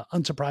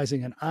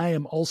unsurprising. And I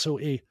am also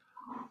a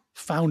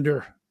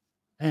founder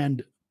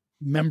and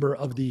member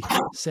of the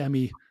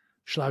Sami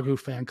Chlagou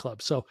fan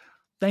club. So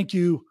thank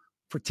you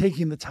for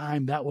taking the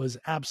time. That was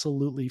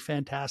absolutely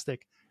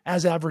fantastic.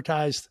 As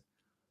advertised.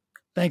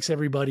 Thanks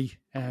everybody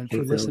and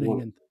for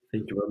listening. And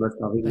thank you very much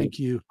for having me.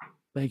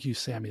 Thank you,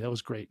 Sami. That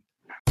was great.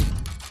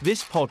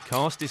 This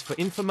podcast is for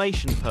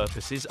information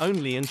purposes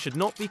only and should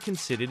not be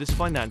considered as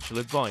financial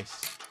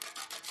advice.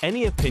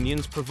 Any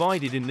opinions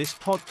provided in this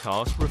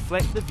podcast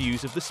reflect the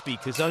views of the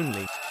speakers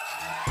only.